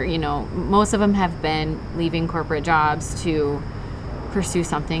similar. You know, most of them have been leaving corporate jobs to pursue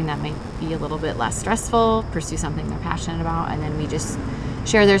something that might be a little bit less stressful, pursue something they're passionate about, and then we just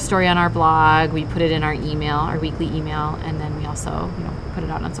share their story on our blog. We put it in our email, our weekly email, and then we also, you know, put it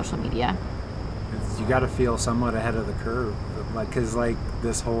out on social media. You got to feel somewhat ahead of the curve, like, because like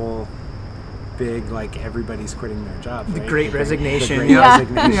this whole big, like, everybody's quitting their jobs, The right? Great Resignation. The Great Yeah.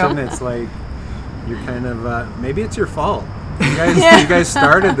 Resignation. It's like you're kind of maybe it's your fault. You guys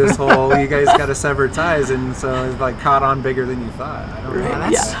started this whole. You guys got to sever ties, and so it's like caught on bigger than you thought. I don't know.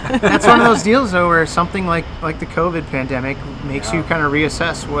 Yeah, that's one of those deals though, where something like the COVID pandemic makes you kind of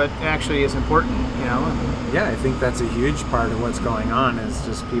reassess what actually is important. You know. Yeah, I think that's a huge part of what's going on. Is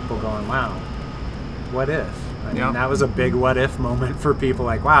just people going, "Wow, what if?" I mean, that was a big what if moment for people.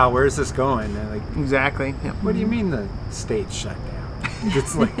 Like, "Wow, where's this going?" And like, Exactly. Yep. what do you mean the state's shut down?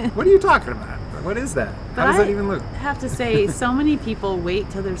 It's like, what are you talking about? What is that? But How does that I even look? have to say, so many people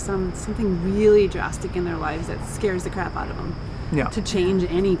wait till there's something really drastic in their lives that scares the crap out of them Yeah. to change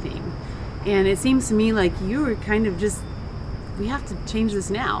anything. And it seems to me like you were kind of just, we have to change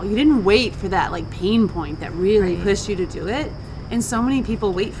this now. You didn't wait for that like pain point that really pushed you to do it. And so many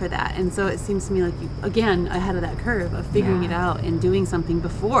people wait for that. And so it seems to me like you, again, ahead of that curve of figuring it out and doing something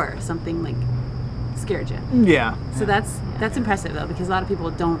before something like scared you. Yeah. So that's impressive though, because a lot of people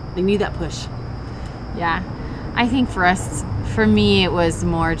they need that push. Yeah. I think for me, it was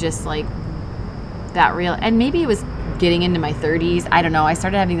more just like that real, and maybe it was getting into my 30s. I don't know. I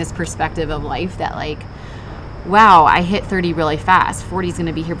started having this perspective of life that like, wow, I hit 30 really fast. 40 is going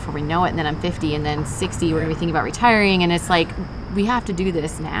to be here before we know it. And then I'm 50, and then 60, we're going to be thinking about retiring. And it's like, we have to do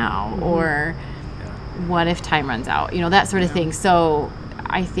this now, or what if time runs out? You know, that sort of thing. So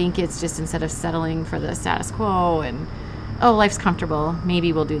I think it's just, instead of settling for the status quo and, oh, life's comfortable,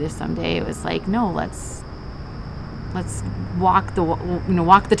 maybe we'll do this someday, it was like, no, let's walk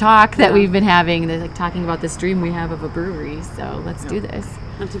the talk that we've been having, like talking about this dream we have of a brewery. So let's do this.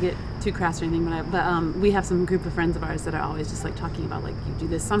 Not to get too crass or anything, but we have some group of friends of ours that are always just like talking about like, you do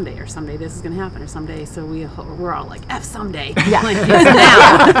this someday, or someday this is going to happen, or someday. So we're all like, F someday. Yeah. Like, it's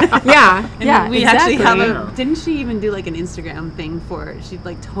now. Yeah, And yeah, we exactly. actually have didn't she even do like an Instagram thing for it? She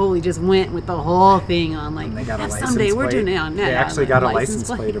like totally just went with the whole thing on like, They got a F license someday, plate. we're doing it on They actually got a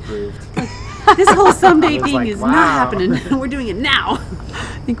license plate approved. This whole someday was thing like, is wow. not happening. We're doing it now.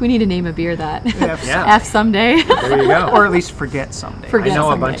 I think we need to name a beer that. Yeah. F someday. There you go. Or at least forget someday. Forget. I know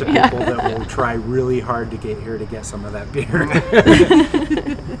someday. a bunch of people that will try really hard to get here to get some of that beer.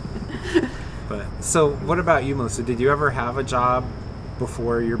 But so, what about you, Melissa? Did you ever have a job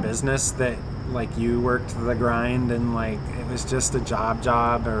before your business that like you worked the grind and like it was just a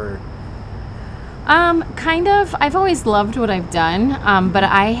job, or? Kind of. I've always loved what I've done, but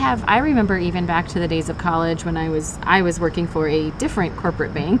I remember even back to the days of college when I was working for a different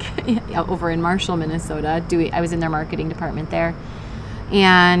corporate bank over in Marshall, Minnesota. I was in their marketing department there,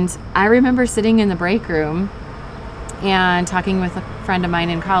 and I remember sitting in the break room and talking with a friend of mine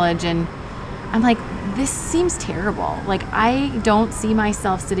in college, and I'm like, this seems terrible. Like, I don't see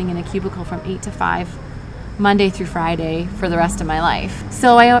myself sitting in a cubicle from 8 to 5 Monday through Friday for the rest of my life.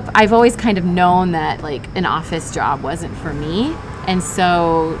 So I've always kind of known that like an office job wasn't for me. And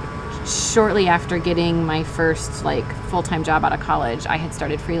so shortly after getting my first like full-time job out of college, I had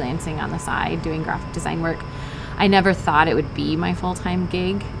started freelancing on the side doing graphic design work. I never thought it would be my full-time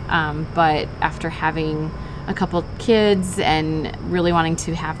gig, but after having a couple kids and really wanting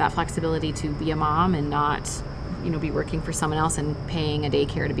to have that flexibility to be a mom and not, be working for someone else and paying a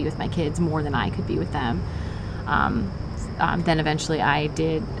daycare to be with my kids more than I could be with them. Then eventually I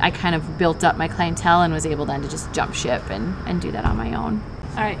kind of built up my clientele and was able then to just jump ship and do that on my own.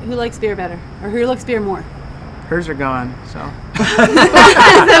 All right, who likes beer better, or who likes beer more? Hers are gone, so.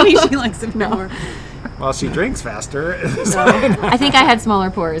 That means she likes it more. Well, she drinks faster. I think I had smaller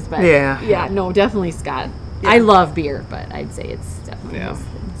pours, but Yeah. no, definitely Scott. I love beer, but I'd say it's definitely his thing.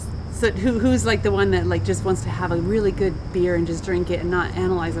 So who's like the one that like just wants to have a really good beer and just drink it and not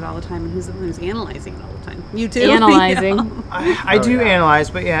analyze it all the time, and who's the one who's analyzing it all the time? You too. Analyzing. Yeah. I do analyze,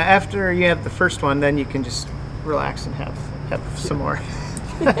 but yeah, after you have the first one, then you can just relax and have some more.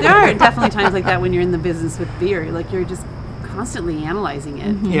 There are definitely times like that when you're in the business with beer, like you're just constantly analyzing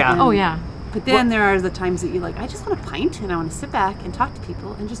it. Yeah. And- Oh yeah. But then there are the times that you're like, I just want a pint and I want to sit back and talk to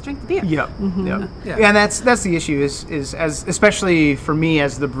people and just drink the beer. Yep. Yeah. Yeah, and that's the issue is as especially for me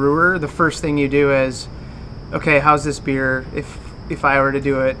as the brewer, the first thing you do is, okay, how's this beer? If I were to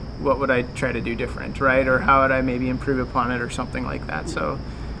do it, what would I try to do different, right? Or how would I maybe improve upon it or something like that? So,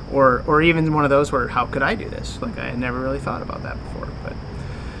 or even one of those where how could I do this? Like I had never really thought about that before, but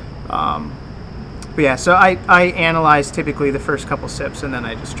But yeah, so I analyze typically the first couple sips, and then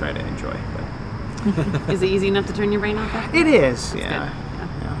I just try to enjoy. But Is it easy enough to turn your brain off after? it is, Good. yeah.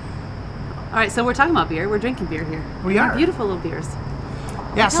 All right, so we're talking about beer. We're drinking beer here. We They're are. Beautiful little beers.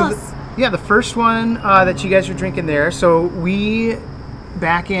 Yeah, Tell so us. the first one that you guys are drinking there. So we,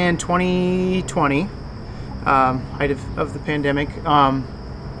 back in 2020, height of the pandemic,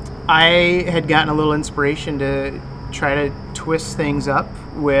 I had gotten a little inspiration to try to twist things up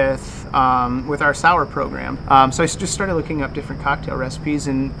with our sour program. So I just started looking up different cocktail recipes,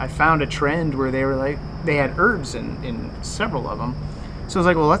 and I found a trend where they had herbs in several of them. So I was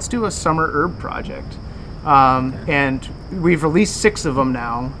like, well, let's do a summer herb project. And we've released 6 of them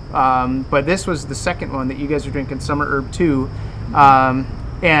now, but this was the second one that you guys are drinking, Summer Herb 2.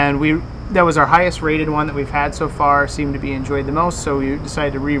 And that was our highest rated one that we've had so far, seemed to be enjoyed the most, so we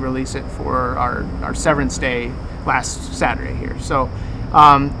decided to re-release it for our Severance Day last Saturday here. So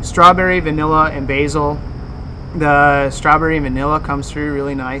strawberry, vanilla, and basil. The strawberry and vanilla comes through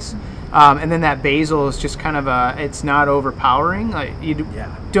really nice. And then that basil is just kind of it's not overpowering. Like you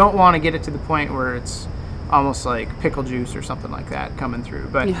don't want to get it to the point where it's almost like pickle juice or something like that coming through.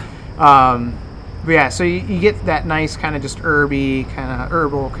 But yeah, so you get that nice kind of just herby, kind of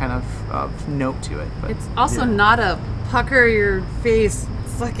herbal kind of note to it. But It's also not a pucker your face,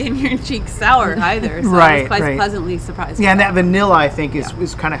 suck in your cheek sour either. So I Right, was quite right. pleasantly surprised. yeah, with and that vanilla I think Yeah.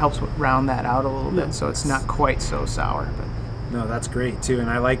 is kind of helps round that out a little bit, so it's not quite so sour. But No, that's great too, and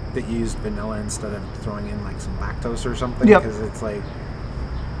I like that you used vanilla instead of throwing in like some lactose or something, Yep. because it's like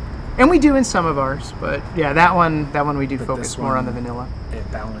and we do in some of ours, but yeah, that one we do But focus this more on the one- vanilla.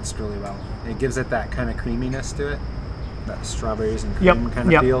 it balanced really well. It gives it that kind of creaminess to it, that strawberries and Yep, cream kind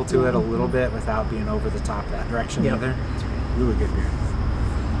of yep. feel to it a little bit without being over the top that direction Yep. either. It's really good beer.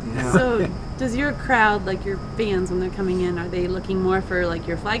 Yeah. So does your crowd, like your fans when they're coming in, are they looking more for like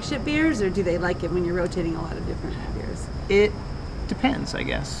your flagship beers, or do they like it when you're rotating a lot of different beers? It depends, I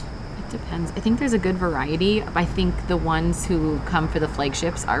guess. It depends. I think there's a good variety. I think the ones who come for the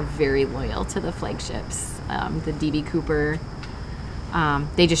flagships are very loyal to the flagships. The DB Cooper,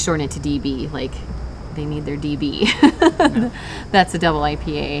 they just shorten it to DB. Like they need their DB. That's a double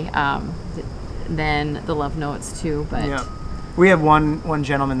IPA. Then the Love Notes too. But Yeah, we have one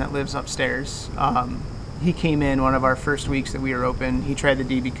gentleman that lives upstairs. He came in one of our first weeks that we were open. He tried the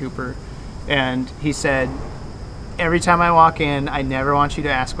DB Cooper, and he said, "Every time I walk in, I never want you to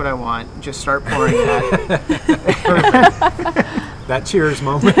ask what I want. Just start pouring that." That cheers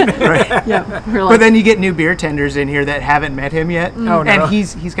moment. yeah, we're But like, then you get new beer tenders in here that haven't met him yet, Oh, no. and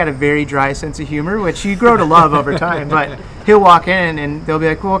he's got a very dry sense of humor, which you grow to love over time. But he'll walk in and they'll be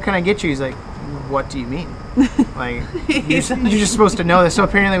like, "Well, what can I get you?" He's like, "What do you mean?" Like you're just supposed to know this. So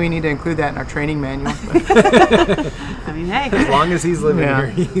apparently we need to include that in our training manual. I mean, hey. As long as he's living Yeah.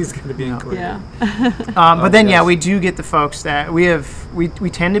 here, he's going to be included. Yeah. But then, yes. yeah, we do get the folks that we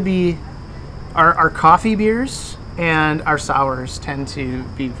tend to be, our coffee beers and our sours tend to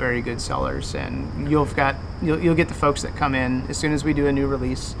be very good sellers, and you'll get the folks that come in as soon as we do a new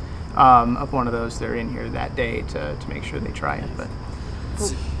release of one of those. They're in here that day to make sure they try it. But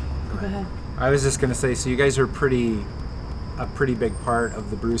Go ahead. I was just going to say, so you guys are a pretty big part of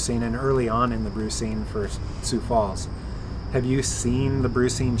the brew scene, and early on in the brew scene for Sioux Falls. Have you seen the brew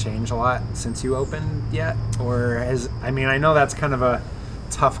scene change a lot since you opened yet? Or I know that's kind of a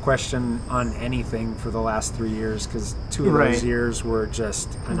tough question on anything for the last 3 years, because 2 of Right. those years were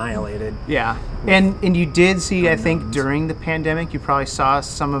just annihilated. yeah, and you did see, I think, during the pandemic, you probably saw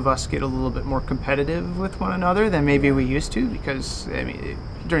some of us get a little bit more competitive with one another than maybe we used to, because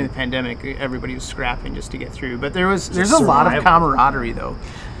during the pandemic everybody was scrapping just to get through. But there's a lot of survival. camaraderie though.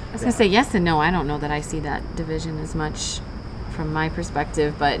 I was gonna say yes and no. I don't know that I see that division as much from my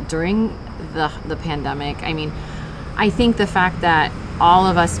perspective, but during the pandemic, I mean, I think the fact that all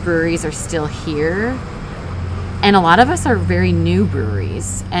of us breweries are still here, and a lot of us are very new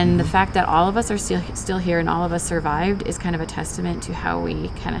breweries, and the fact that all of us are still here and all of us survived is kind of a testament to how we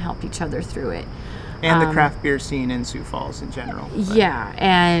kind of helped each other through it. And the craft beer scene in Sioux Falls in general. But Yeah,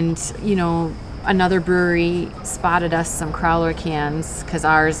 and another brewery spotted us some Crowler cans because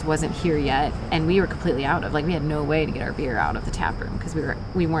ours wasn't here yet, and we were completely out of, we had no way to get our beer out of the tap room because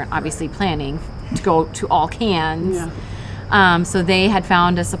we weren't obviously planning to go to all cans. Yeah. So they had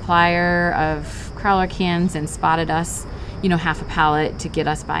found a supplier of Crowler cans and spotted us, half a pallet to get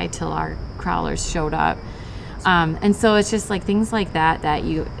us by till our Crowlers showed up. And so it's just like things like that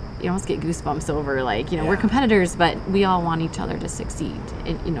you almost get goosebumps over, we're competitors, but we all want each other to succeed,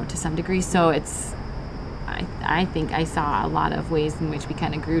 to some degree. So I think I saw a lot of ways in which we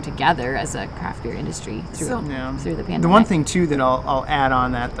kind of grew together as a craft beer industry through through the pandemic. The one thing too that I'll add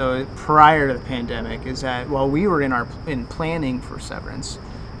on that though, prior to the pandemic, is that while we were in planning for Severance,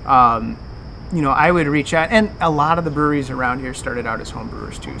 I would reach out, and a lot of the breweries around here started out as home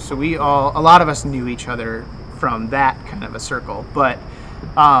brewers too. So a lot of us knew each other from that kind of a circle. But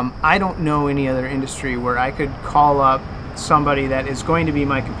I don't know any other industry where I could call up somebody that is going to be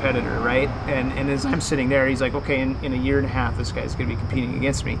my competitor, right? And as I'm sitting there, he's like, okay, in a year and a half, this guy's going to be competing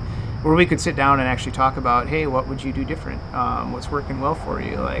against me. Where we could sit down and actually talk about, hey, what would you do different? What's working well for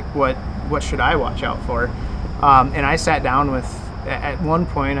you? Like, what should I watch out for? And I sat down at one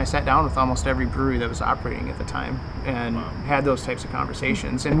point, I sat down with almost every brewery that was operating at the time and had those types of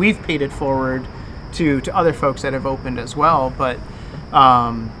conversations. And we've paid it forward to other folks that have opened as well. But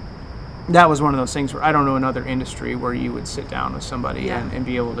that was one of those things where I don't know another industry where you would sit down with somebody and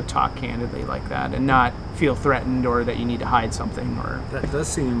be able to talk candidly like that and not feel threatened or that you need to hide something. Or that does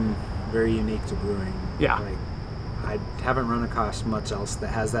seem very unique to brewing. Yeah. Like, I haven't run across much else that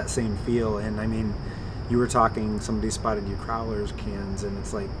has that same feel. And I mean, you were talking, somebody spotted you Crowlers cans, and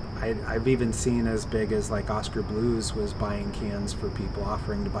it's like, I've even seen as big as like Oscar Blues was buying cans for people,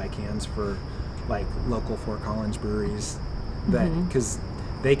 offering to buy cans for like local Fort Collins breweries, that because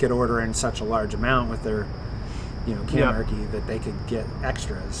they could order in such a large amount with their canarchy that they could get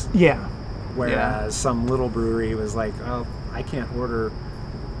extras. Yeah. Whereas some little brewery was like, oh, I can't order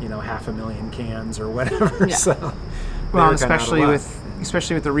 500,000 cans or whatever. Yeah. So well, especially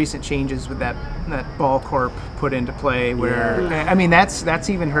with the recent changes with that Ball Corp put into play, where I mean that's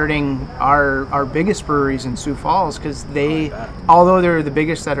even hurting our biggest breweries in Sioux Falls, because although they're the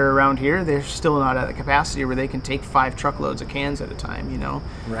biggest that are around here, they're still not at the capacity where they can take 5 truckloads of cans at a time,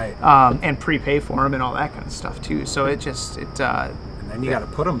 right, and prepay for them and all that kind of stuff too. So and then you got to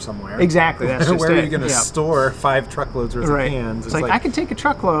put them somewhere. Exactly. That's just where are you going to store 5 truckloads worth of cans? It's like I could take a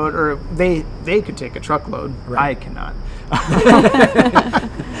truckload, or they could take a truckload. Right. I cannot.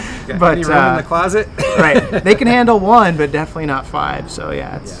 But any room in the closet? Right. They can handle 1, but definitely not 5. So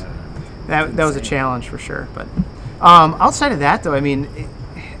that was a challenge for sure. But outside of that, though, I mean,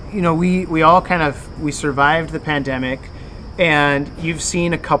 we all we survived the pandemic, and you've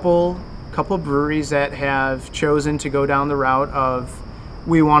seen a couple breweries that have chosen to go down the route of,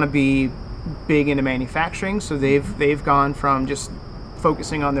 we want to be big into manufacturing, so they've gone from just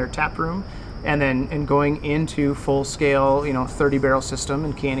focusing on their tap room and going into full scale 30 barrel system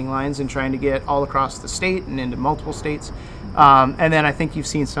and canning lines, and trying to get all across the state and into multiple states. And then I think you've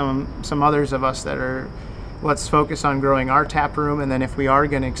seen some others of us that are, let's focus on growing our tap room, and then if we are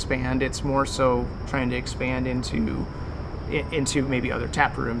going to expand, it's more so trying to expand into maybe other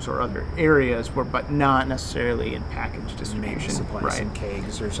tap rooms or other areas, but not necessarily in package distribution. Maybe supply some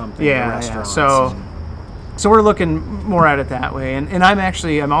kegs or something. Restaurants. So we're looking more at it that way. And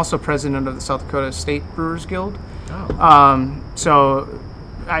I'm also president of the South Dakota State Brewers Guild. Oh. So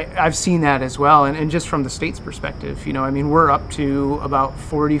I've seen that as well. And just from the state's perspective, we're up to about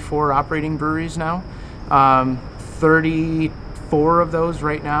 44 operating breweries now. 34 of those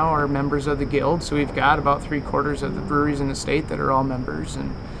right now are members of the guild, so we've got about 3/4 of the breweries in the state that are all members,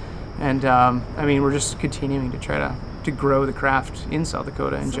 and we're just continuing to try to grow the craft in South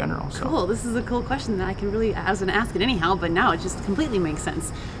Dakota in general. So cool. This is a cool question that I was going to ask it anyhow, but now it just completely makes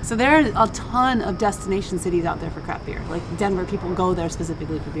sense. So there are a ton of destination cities out there for craft beer. Like Denver, people go there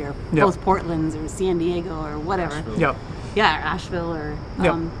specifically for beer. Yep. Both Portland's or San Diego or whatever. Asheville. Yep. Yeah, or Asheville or.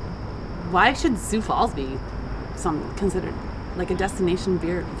 Why should Sioux Falls be considered like a destination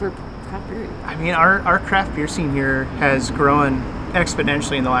beer for craft beer? I mean, our craft beer scene here has grown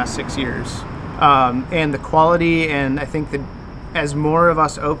exponentially in the last 6 years. And the quality, and I think that as more of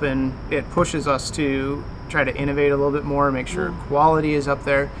us open, it pushes us to try to innovate a little bit more, make sure quality is up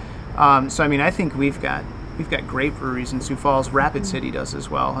there. So I mean, I think we've got great breweries in Sioux Falls. Rapid City does as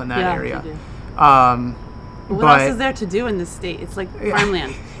well in that area. What else is there to do in this state? It's like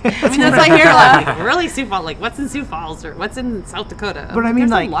farmland. I mean, that's like here, like really Sioux Falls. Like, what's in Sioux Falls or what's in South Dakota? But I mean,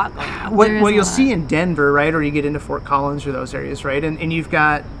 there's like, a lot going on. what you'll see in Denver, right, or you get into Fort Collins or those areas, right, and you've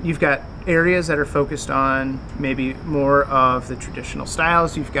got areas that are focused on maybe more of the traditional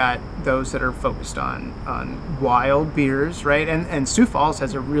styles. You've got those that are focused on wild beers, right, and Sioux Falls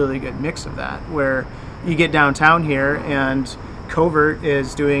has a really good mix of that, where you get downtown here and Covert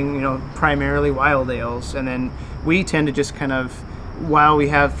is doing, primarily wild ales, and then we tend to just kind of, while we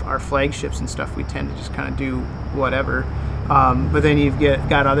have our flagships and stuff, we tend to just kind of do whatever. But then you've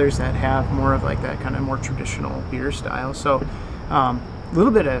got others that have more of like that kind of more traditional beer style. So a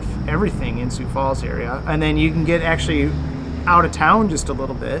little bit of everything in Sioux Falls area, and then you can get actually out of town just a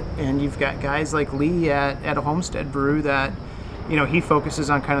little bit, and you've got guys like Lee at a Homestead Brew that, he focuses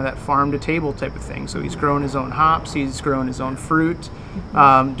on kind of that farm to table type of thing. So he's growing his own hops, he's growing his own fruit,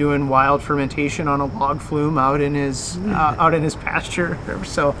 doing wild fermentation on a log flume out in his pasture.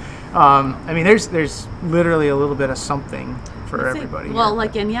 So, there's literally a little bit of something for everybody. Well,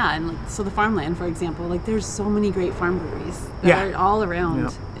 so the farmland, for example, there's so many great farm breweries that are all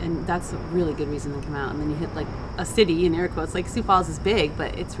around, and that's a really good reason to come out. And then you hit a city in air quotes, Sioux Falls is big,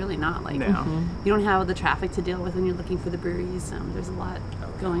 but it's really not. You don't have the traffic to deal with when you're looking for the breweries. There's a lot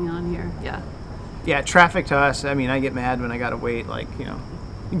going on here. Yeah, traffic to us. I get mad when I gotta wait.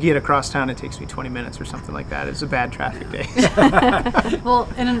 Get across town, it takes me 20 minutes or something like that. It's a bad traffic day. Well,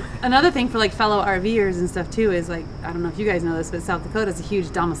 and another thing for fellow RVers and stuff too is I don't know if you guys know this, but South Dakota is a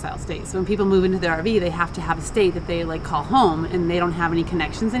huge domicile state. So when people move into their RV, they have to have a state that they call home, and they don't have any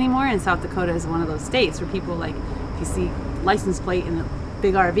connections anymore. And South Dakota is one of those states where people if you see license plate in a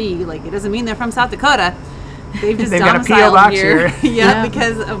big RV, it doesn't mean they're from South Dakota. They've just got a P.O. box here.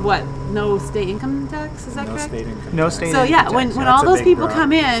 Because of what? No state income tax, is that correct? No state income tax. So when all those people draw.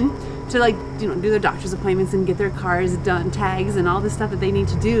 come in to do their doctor's appointments and get their cars done, tags and all this stuff that they need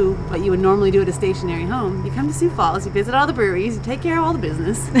to do, but you would normally do at a stationary home, you come to Sioux Falls, you visit all the breweries, you take care of all the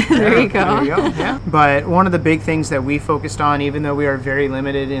business. There you go. There you go. Yeah. But one of the big things that we focused on, even though we are very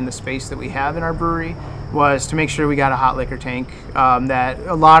limited in the space that we have in our brewery, was to make sure we got a hot liquor tank. That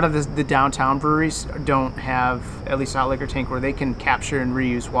a lot of the downtown breweries don't have at least a hot liquor tank where they can capture and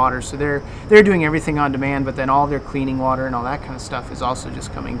reuse water. So they're doing everything on demand, but then all their cleaning water and all that kind of stuff is also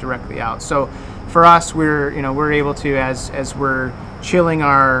just coming directly out. So for us, we're able to, as we're chilling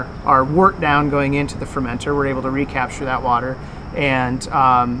our wort down going into the fermenter, we're able to recapture that water and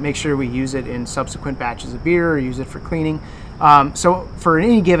make sure we use it in subsequent batches of beer or use it for cleaning. So for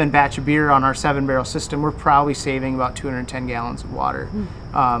any given batch of beer on our 7-barrel system, we're probably saving about 210 gallons of water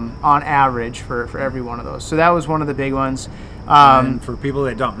on average for every one of those. So that was one of the big ones. And for people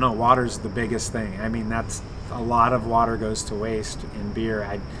that don't know, water's the biggest thing. That's a lot of water goes to waste in beer.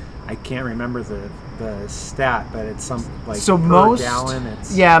 I can't remember the stat, but it's per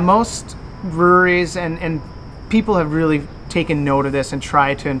gallon. Most breweries and people have really taken note of this and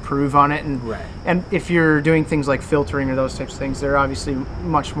tried to improve on it. And if you're doing things like filtering or those types of things, they're obviously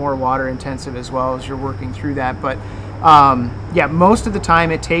much more water intensive as well as you're working through that. But most of the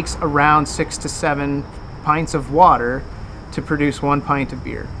time it takes around 6 to 7 pints of water to produce 1 pint of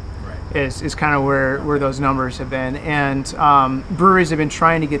beer. Is kind of where those numbers have been. And breweries have been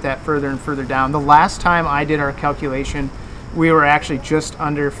trying to get that further and further down. The last time I did our calculation, we were actually just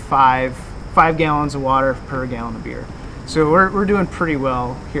under 5 gallons of water per gallon of beer. So we're doing pretty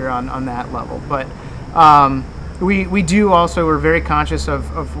well here on that level. But we do also, we're very conscious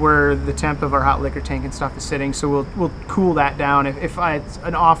of where the temp of our hot liquor tank and stuff is sitting. So we'll cool that down. If it's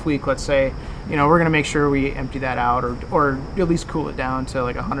an off week, let's say, we're going to make sure we empty that out or at least cool it down to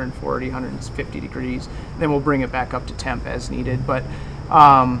 140, 150 degrees. Then we'll bring it back up to temp as needed. But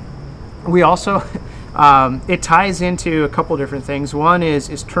we also, it ties into a couple different things. One is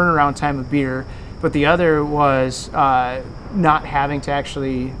turnaround time of beer. But the other was not having to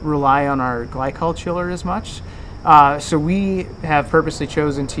actually rely on our glycol chiller as much. So we have purposely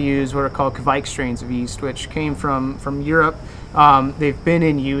chosen to use what are called Kveik strains of yeast, which came from Europe. They've been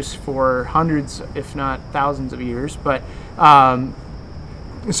in use for hundreds, if not thousands of years. But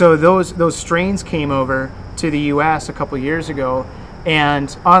so those strains came over to the U.S. a couple years ago.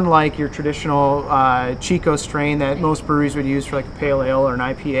 And unlike your traditional Chico strain that most breweries would use for a pale ale or an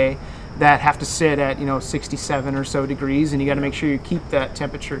IPA, that have to sit at 67 or so degrees, and you got to make sure you keep that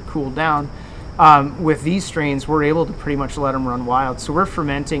temperature cooled down. With these strains, we're able to pretty much let them run wild. So we're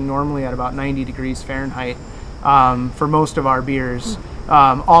fermenting normally at about 90 degrees Fahrenheit for most of our beers.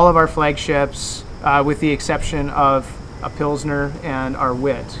 All of our flagships, with the exception of a Pilsner and our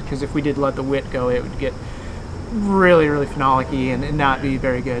wit, because if we did let the wit go, it would get really, really phenolic-y and not be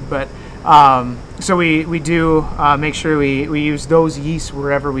very good. But so we do make sure we use those yeasts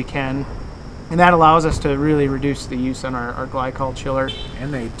wherever we can, and that allows us to really reduce the use on our glycol chiller.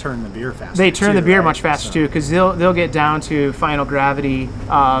 And they turn the beer faster. They turn the beer much faster too, because they'll get down to final gravity,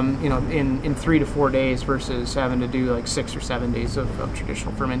 in 3 to 4 days versus having to do 6 or 7 days of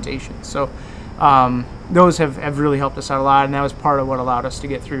traditional fermentation. So those have really helped us out a lot, and that was part of what allowed us to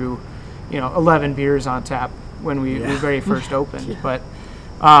get through 11 beers on tap when we very first opened. But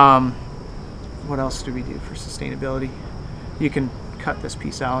what else do we do for sustainability? You can cut this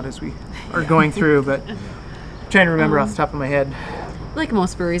piece out as we are going through, but I'm trying to remember off the top of my head. Like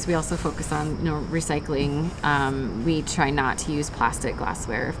most breweries, we also focus on recycling. We try not to use plastic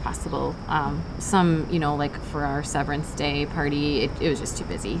glassware if possible. Some like for our Severance Day party, it was just too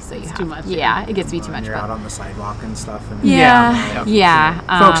busy, so you have too much. Yeah, it gets to be too much. You're but- out on the sidewalk and stuff. And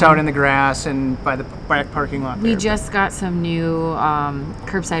Yeah. Folks out in the grass and by the back parking lot. We there, just got some new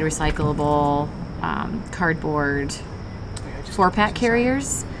curbside recyclable cardboard 4-pack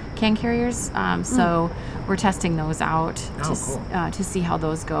carriers, can carriers. So we're testing those out to see how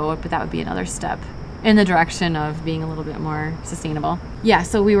those go. But that would be another step in the direction of being a little bit more sustainable. Yeah,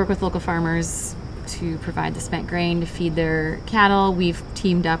 so we work with local farmers to provide the spent grain to feed their cattle. We've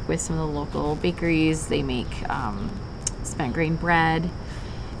teamed up with some of the local bakeries. They make spent grain bread.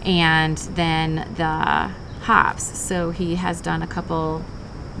 And then the hops. So he has done a couple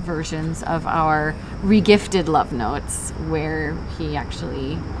versions of our regifted love notes where he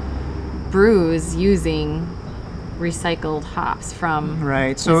actually brews using recycled hops from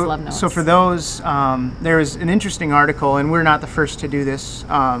Right. his love So, notes. so for those, there was an interesting article, and we're not the first to do this,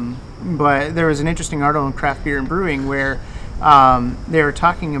 but there was an interesting article in Craft Beer and Brewing where they were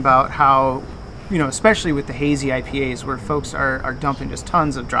talking about how, especially with the hazy IPAs, where folks are dumping just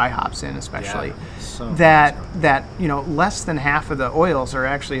tons of dry hops in, especially that less than half of the oils are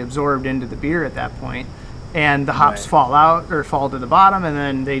actually absorbed into the beer at that point. And the hops fall out or fall to the bottom, and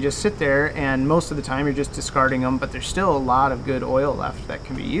then they just sit there, and most of the time you're just discarding them, but there's still a lot of good oil left that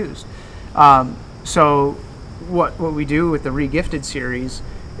can be used. So what we do with the regifted series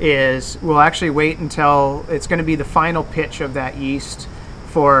is we'll actually wait until it's going to be the final pitch of that yeast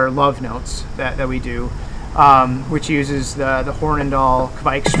for love notes that we do, which uses the Hornindal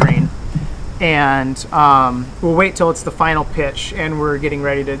Kvike strain. And we'll wait till it's the final pitch, and we're getting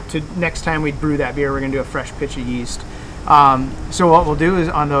ready to next time we brew that beer, we're going to do a fresh pitch of yeast. So what we'll do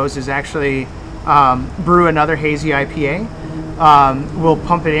is actually brew another hazy IPA. We'll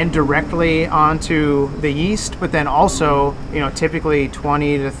pump it in directly onto the yeast, but then also, typically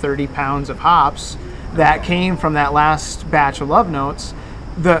 20 to 30 pounds of hops that came from that last batch of love notes.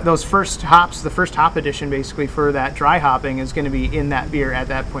 Those first hops, the first hop addition basically for that dry hopping is going to be in that beer at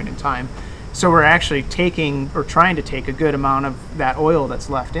that point in time. So we're actually trying to take a good amount of that oil that's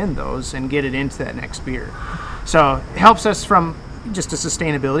left in those and get it into that next beer. So it helps us from just a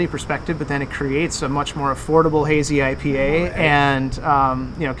sustainability perspective, but then it creates a much more affordable hazy IPA, and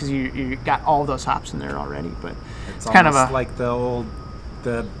because you got all those hops in there already. But it's kind of like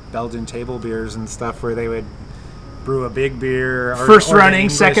the Belgian table beers and stuff where they would brew a big beer, first running,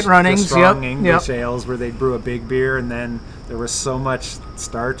 second runnings, the strong English ales where they'd brew a big beer, and then there was so much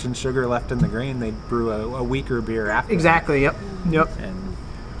starch and sugar left in the grain, they'd brew a weaker beer after. Exactly. Yep. And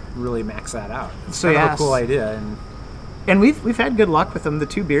really max that out. It's So kind of a cool idea, and we've had good luck with them. The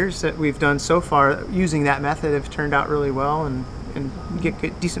 2 beers that we've done so far using that method have turned out really well, and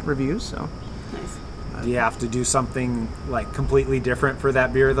get decent reviews. So. Do you have to do something like completely different for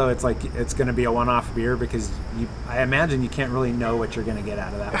that beer though? It's like it's going to be a one-off beer because I imagine you can't really know what you're going to get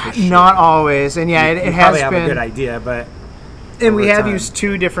out of that. For sure. Not always, and it has probably have been a good idea, but. And we have used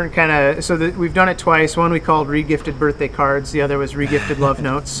 2 different we've done it twice. One we called regifted birthday cards. The other was regifted love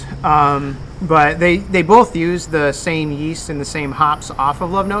notes. But they both use the same yeast and the same hops off of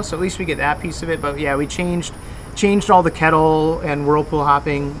love notes. So at least we get that piece of it. But yeah, we changed all the kettle and whirlpool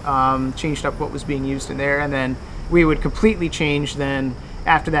hopping, changed up what was being used in there. And then we would completely change then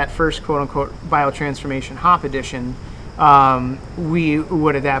after that first quote unquote biotransformation hop addition. We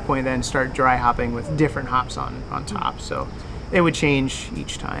would at that point then start dry hopping with different hops on top. So it would change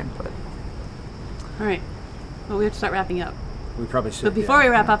each time. But All right. Well, we have to start wrapping up. We probably should. But before we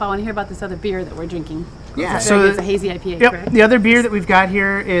wrap up, I want to hear about this other beer that we're drinking. yeah, So it's a hazy IPA, Yep. correct? The other beer that we've got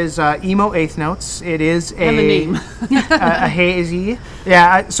here is Emo Eighth Notes. It is And the name. a hazy.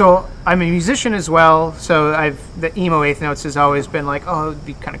 Yeah. So I'm a musician as well. So the Emo Eighth Notes has always been like, oh, it'd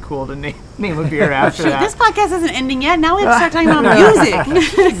be kind of cool to name a beer after that. This podcast isn't ending yet. Now we have to start talking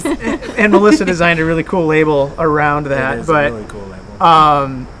about music. And Melissa designed a really cool label around that. It is but a really cool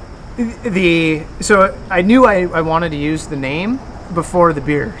label. So I knew I wanted to use the name before the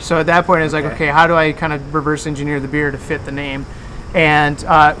beer. So at that point I was like, okay, how do I kind of reverse engineer the beer to fit the name? And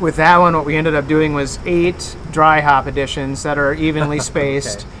with that one, what we ended up doing was 8 dry hop editions that are evenly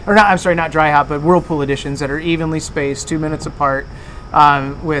spaced. Or not, I'm sorry, not dry hop, but whirlpool editions that are evenly spaced, 2 minutes apart,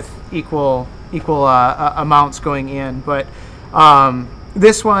 with equal amounts going in. But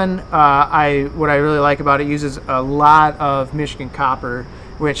this one, what I really like about it uses a lot of Michigan copper,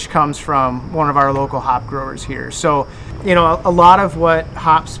 which comes from one of our local hop growers here. So, a lot of what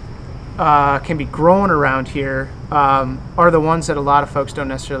hops can be grown around here are the ones that a lot of folks don't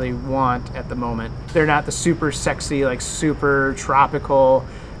necessarily want at the moment. They're not the super sexy, like super tropical,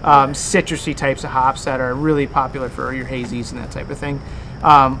 citrusy types of hops that are really popular for your hazies and that type of thing.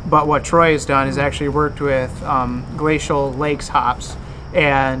 But what Troy has done is actually worked with Glacial Lakes hops,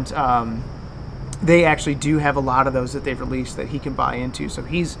 and they actually do have a lot of those that they've released that he can buy into. So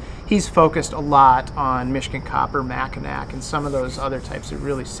he's focused a lot on Michigan Copper, Mackinac, and some of those other types of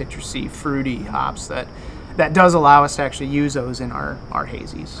really citrusy, fruity hops that does allow us to actually use those in our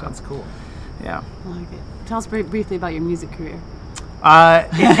hazies. So, That's cool. yeah. I like it. Tell us briefly about your music career.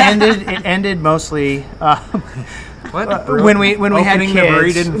 It ended mostly What? when we had Opening kids. the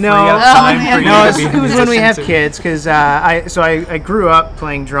brewery didn't free No, up time for you no, to be it was a when we have musician, kids, because I grew up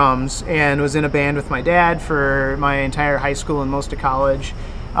playing drums and was in a band with my dad for my entire high school and most of college.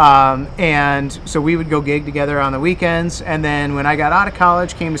 And so we would go gig together on the weekends. And then when I got out of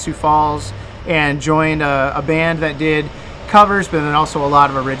college, came to Sioux Falls and joined a band that did covers, but then also a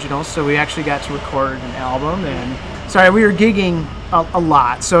lot of originals. So we actually got to record an album. And we were gigging a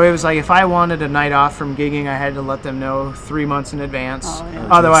lot. So it was like if I wanted a night off from gigging, I had to let them know 3 months in advance. Oh, yeah.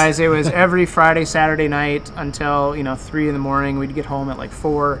 Otherwise, it was every Friday, Saturday night until 3 in the morning. We'd get home at like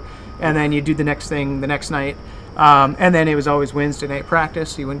 4, and then you'd do the next thing the next night. And then it was always Wednesday night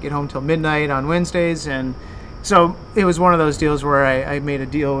practice. You wouldn't get home till midnight on Wednesdays, and so it was one of those deals where I made a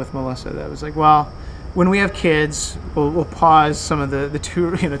deal with Melissa that was like, well, when we have kids, we'll pause some of the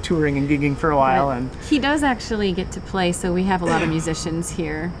touring and gigging for a while. And He does actually get to play, so we have a lot of musicians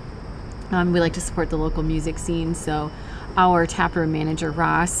here. We like to support the local music scene, so our taproom manager,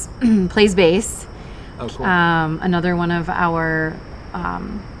 Ross, plays bass. Oh, cool. Another one of our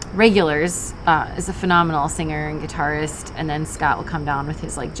regulars is a phenomenal singer and guitarist, and then Scott will come down with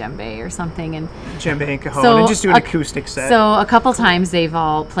his like djembe or something, and djembe and cajon, and just do an acoustic set. So a couple times they've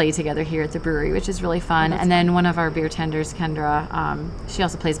all played together here at the brewery, which is really fun. And then one of our beer tenders, Kendra, she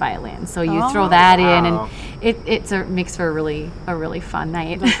also plays violin. So you throw that in, and it makes for a really fun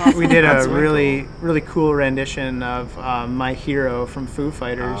night. We did a really cool rendition of My Hero from Foo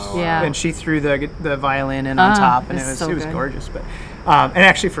Fighters. Yeah. And she threw the violin in on top, and it was it so was good. gorgeous. But and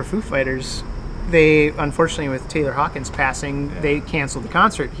actually for Foo Fighters, they unfortunately with Taylor Hawkins passing, they canceled the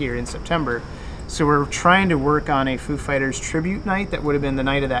concert here in September. So we're trying to work on a Foo Fighters tribute night that would have been the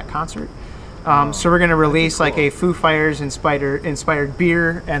night of that concert. So we're going to release like a Foo Fighters inspired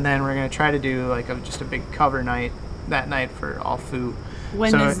beer, and then we're going to try to do like just a big cover night that night for all Foo.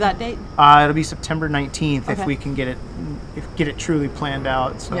 When is that date? It'll be September 19th if Okay. we can get it truly planned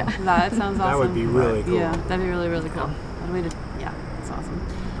out. So. Yeah, that sounds awesome. That would be really cool. Yeah, that'd be really, really cool. What a way to, yeah, that's awesome.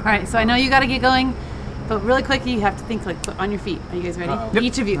 All right, so I know you got to get going, but really quick, you have to think like on your feet. Are you guys ready? Uh-oh. Yep.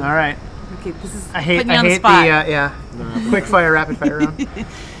 Each of you. All right. Okay, this is I hate putting you on the the spot. quick fire rapid fire round.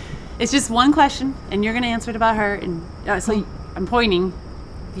 It's just one question, and you're going to answer it about her. And so I'm pointing.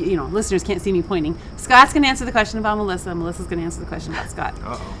 Listeners can't see me pointing. Scott's going to answer the question about Melissa. Melissa's going to answer the question about Scott.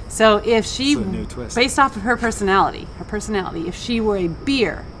 Uh-oh. So if she, It's a new twist. based off of her personality, if she were a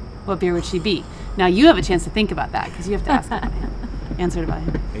beer, what beer would she be? Now you have a chance to think about that because you have to ask about him. Answer it about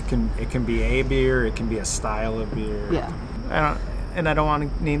him. It can be a beer. It can be a style of beer. Yeah. I don't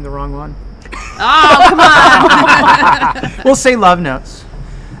want to name the wrong one. Oh, come on. We'll say Love Notes.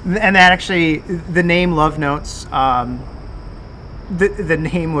 And that actually, the name Love Notes, the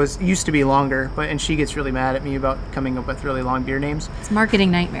name used to be longer, and she gets really mad at me about coming up with really long beer names. It's a marketing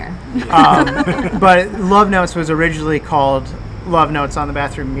nightmare. But Love Notes was originally called Love Notes on the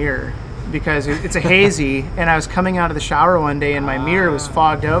bathroom mirror because it's a hazy, and I was coming out of the shower one day and my mirror was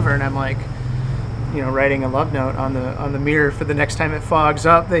fogged over, and I'm like, writing a love note on the mirror for the next time it fogs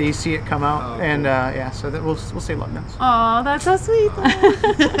up that you see it come out. Oh, and so that we'll say Love Notes. Oh, that's so sweet.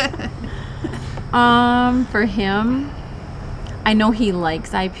 For him, I know he likes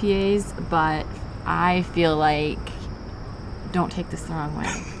IPAs, but I feel like, don't take this the wrong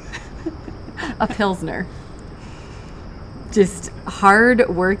way, a Pilsner. Just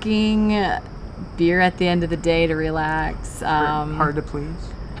hard-working beer at the end of the day to relax. Hard to please.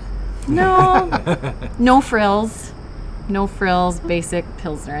 No frills. No frills, basic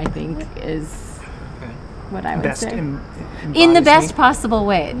Pilsner, I think, is what I would Best say. In the embodies best me. possible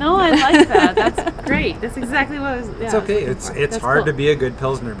way. No, I like that. That's great. That's exactly what I was. Yeah, It's okay. It's hard to be a good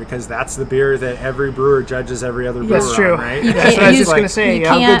Pilsner because that's the beer that every brewer judges every other brewer That's true. on, right? You That's can't what I was use- just going to say. you Yeah.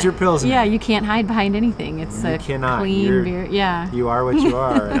 How can't- good's your Pilsner? Yeah, you can't hide behind anything. It's You a cannot. clean You're- beer. Yeah. You are what you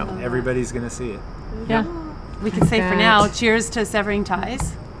are, and everybody's gonna see it. Yeah. We can say for now, cheers to severing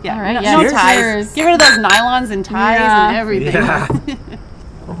ties. Yeah, All right, no, yeah, no cheers. ties. Cheers. Get rid of those nylons and ties Yeah. and everything. Yeah.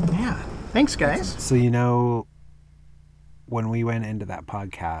 Yeah. Thanks, guys. So when we went into that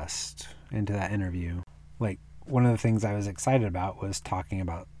podcast, into that interview, like one of the things I was excited about was talking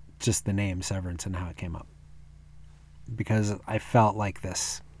about just the name Severance and how it came up. Because I felt like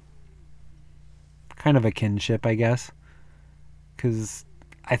this kind of a kinship, I guess. Because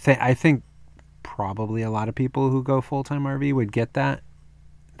I think probably a lot of people who go full-time RV would get that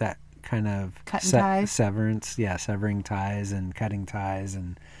kind of severance, severing ties and cutting ties,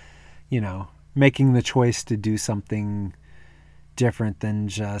 and making the choice to do something different than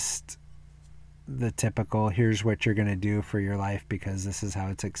just the typical here's what you're going to do for your life because this is how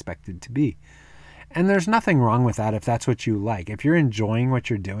it's expected to be. And there's nothing wrong with that if that's what you like. If you're enjoying what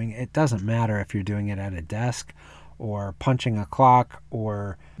you're doing, it doesn't matter if you're doing it at a desk or punching a clock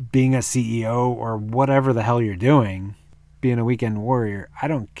or being a CEO or whatever the hell you're doing, being a weekend warrior. I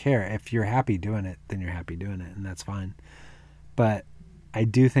don't care. If you're happy doing it, then you're happy doing it, and that's fine. But I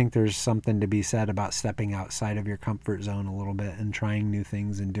do think there's something to be said about stepping outside of your comfort zone a little bit and trying new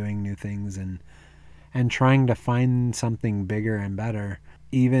things and doing new things and trying to find something bigger and better,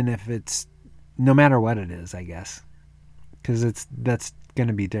 even if it's no matter what it is, I guess, because that's going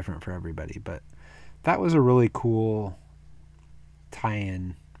to be different for everybody. But that was a really cool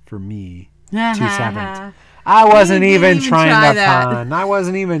tie-in for me to Severance. I wasn't even trying to pun. I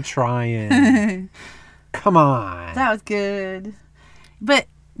wasn't even trying. Come on. That was good. But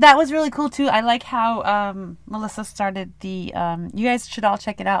that was really cool too. I like how Melissa started the you guys should all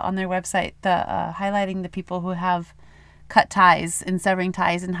check it out on their website, the highlighting the people who have cut ties and severing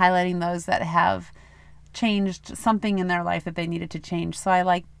ties and highlighting those that have changed something in their life that they needed to change. So I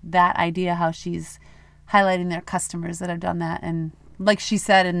like that idea, how she's highlighting their customers that have done that. And like she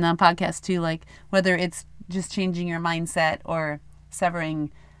said in the podcast too, like whether it's just changing your mindset or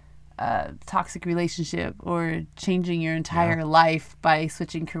severing a toxic relationship or changing your entire life by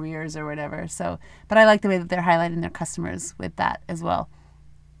switching careers or whatever. So, but I like the way that they're highlighting their customers with that as well.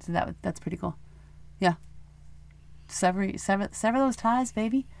 So that's pretty cool. Yeah. Sever those ties,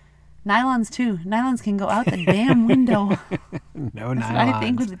 baby. Nylons too. Nylons can go out the damn window. No That's nylons. what I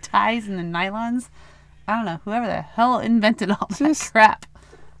think with the ties and the nylons. I don't know. Whoever the hell invented all that crap.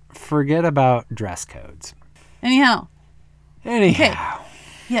 Forget about dress codes. Anyhow. Okay.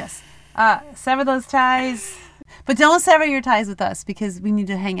 Yes. Sever those ties. But don't sever your ties with us because we need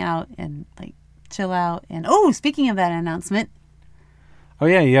to hang out and like chill out. And speaking of that announcement. Oh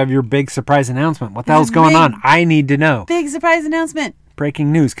yeah, you have your big surprise announcement. What the hell's going on? I need to know. Big surprise announcement.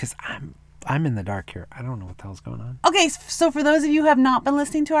 Breaking news, because I'm in the dark here. I don't know what the hell's going on. Okay, so for those of you who have not been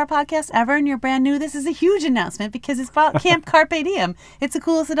listening to our podcast ever and you're brand new, this is a huge announcement because it's about Camp Carpe Diem. It's the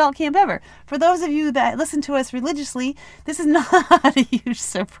coolest adult camp ever. For those of you that listen to us religiously, this is not a huge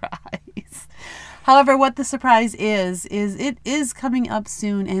surprise. However, what the surprise is it is coming up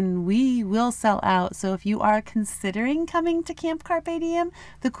soon and we will sell out. So if you are considering coming to Camp Carpe Diem,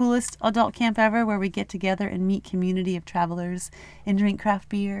 the coolest adult camp ever, where we get together and meet community of travelers and drink craft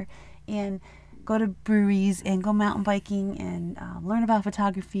beer and go to breweries and go mountain biking and learn about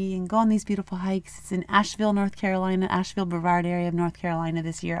photography and go on these beautiful hikes. It's in Asheville, North Carolina, Asheville-Brevard area of North Carolina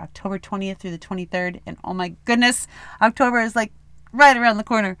this year, October 20th through the 23rd. And oh my goodness, October is like right around the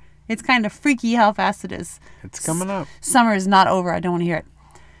corner. It's kind of freaky how fast it is. It's coming up. Summer is not over. I don't want to hear it.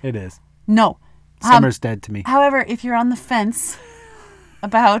 It is. No. Summer's dead to me. However, if you're on the fence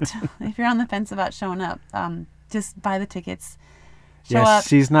about showing up, just buy the tickets. Show up.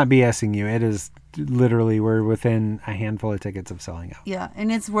 She's not BSing you. It is literally, we're within a handful of tickets of selling out. Yeah, and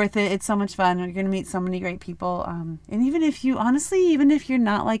it's worth it. It's so much fun. You're going to meet so many great people. And even if you're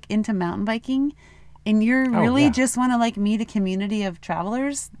not like into mountain biking, and you're really just want to like meet a community of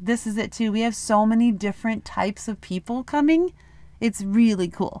travelers, this is it too. We have so many different types of people coming. It's really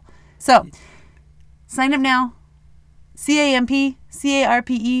cool. So sign up now.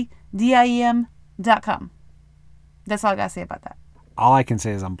 CampCarpediem.com. That's all I got to say about that. All I can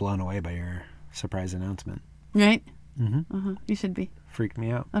say is I'm blown away by your surprise announcement. Right? Mm-hmm. You should be. Freaked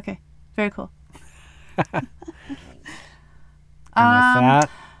me out. Okay. Very cool. And with that...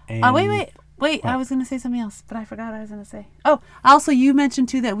 Wait, I was going to say something else, but I forgot what I was going to say. Oh, also you mentioned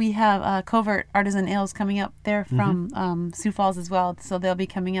too that we have Covert Artisan Ales coming up. They're from Sioux Falls as well, so they'll be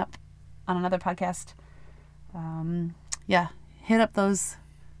coming up on another podcast. Hit up those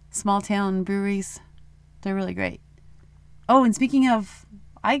small town breweries. They're really great. Oh, and speaking of,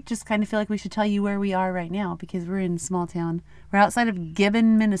 I just kind of feel like we should tell you where we are right now because we're in small town. We're outside of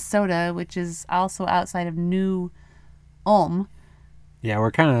Gibbon, Minnesota, which is also outside of New Ulm. Yeah,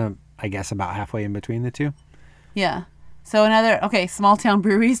 we're kind of, I guess, about halfway in between the two. Yeah. So small town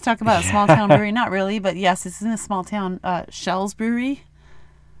breweries. Talk about a small town brewery. Not really, but yes, it's in a small town. Shell's Brewery.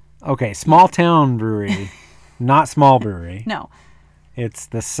 Okay, small town brewery. Not small brewery. No. It's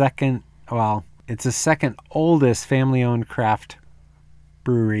the second oldest family-owned craft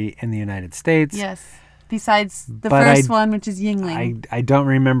brewery in the United States. Yes. Besides the But first one, which is Yuengling. I don't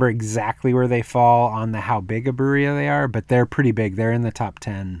remember exactly where they fall on the how big a brewery they are, but they're pretty big. They're in the top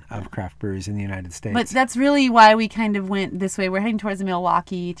 10 of craft breweries in the United States. But that's really why we kind of went this way. We're heading towards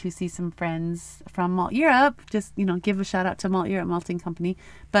Milwaukee to see some friends from Malt Europe. Just, give a shout out to Malt Europe Malting Company.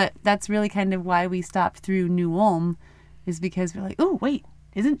 But that's really kind of why we stopped through New Ulm, is because we're like, oh, wait,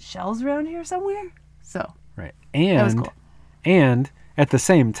 isn't Shell's around here somewhere? So right. that was cool. And at the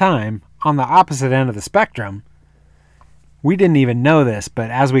same time, on the opposite end of the spectrum, we didn't even know this, but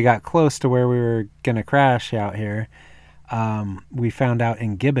as we got close to where we were going to crash out here, we found out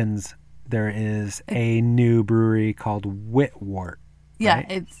in Gibbons there is a new brewery called Whitwort. Yeah,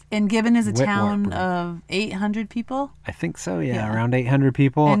 right? Gibbon is a Whitwort town Brewery. of 800 people. I think so, yeah, Yeah. around 800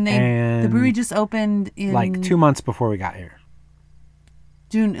 people. And And the brewery just opened in like 2 months before we got here.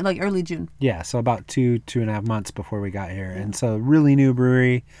 June, like early June. Yeah, so about 2.5 months before we got here. And so really new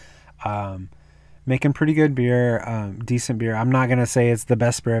brewery, making pretty good beer, decent beer. I'm not going to say it's the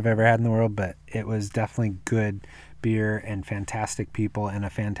best beer I've ever had in the world, but it was definitely good beer and fantastic people and a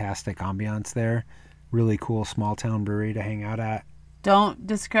fantastic ambiance there. Really cool small town brewery to hang out at. Don't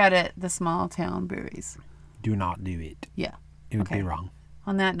discredit the small town breweries. Do not do it. Yeah. It would Okay. be wrong.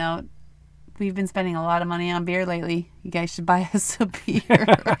 On that note, we've been spending a lot of money on beer lately. You guys should buy us a beer.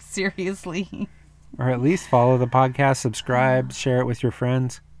 Seriously. Or at least follow the podcast, subscribe, share it with your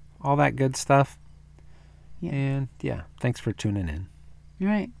friends, all that good stuff. Yeah. And yeah, thanks for tuning in. You're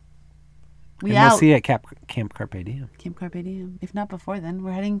right. And we'll see you at Camp Carpe Diem. Camp Carpe Diem. If not before then,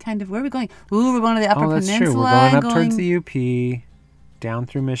 we're heading kind of, where are we going? Ooh, we're going to the Upper Oh, that's Peninsula. true. We're going up towards the UP, down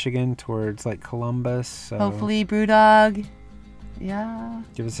through Michigan towards like Columbus. So hopefully Brewdog. Yeah.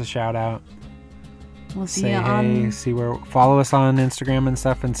 give us a shout out. We'll see Say you hey, follow us on Instagram and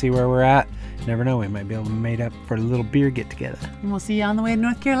stuff and see where we're at. You never know, we might be able to meet up for a little beer get together. and we'll see you on the way to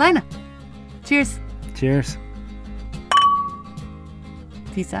North Carolina. Cheers. Cheers.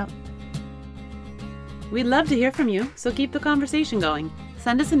 Peace out. We'd love to hear from you, so keep the conversation going.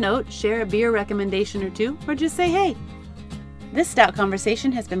 Send us a note, share a beer recommendation or two, or just say hey. This Stout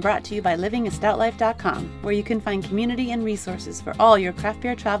Conversation has been brought to you by livingastoutlife.com, where you can find community and resources for all your craft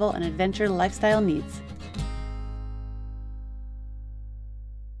beer travel and adventure lifestyle needs.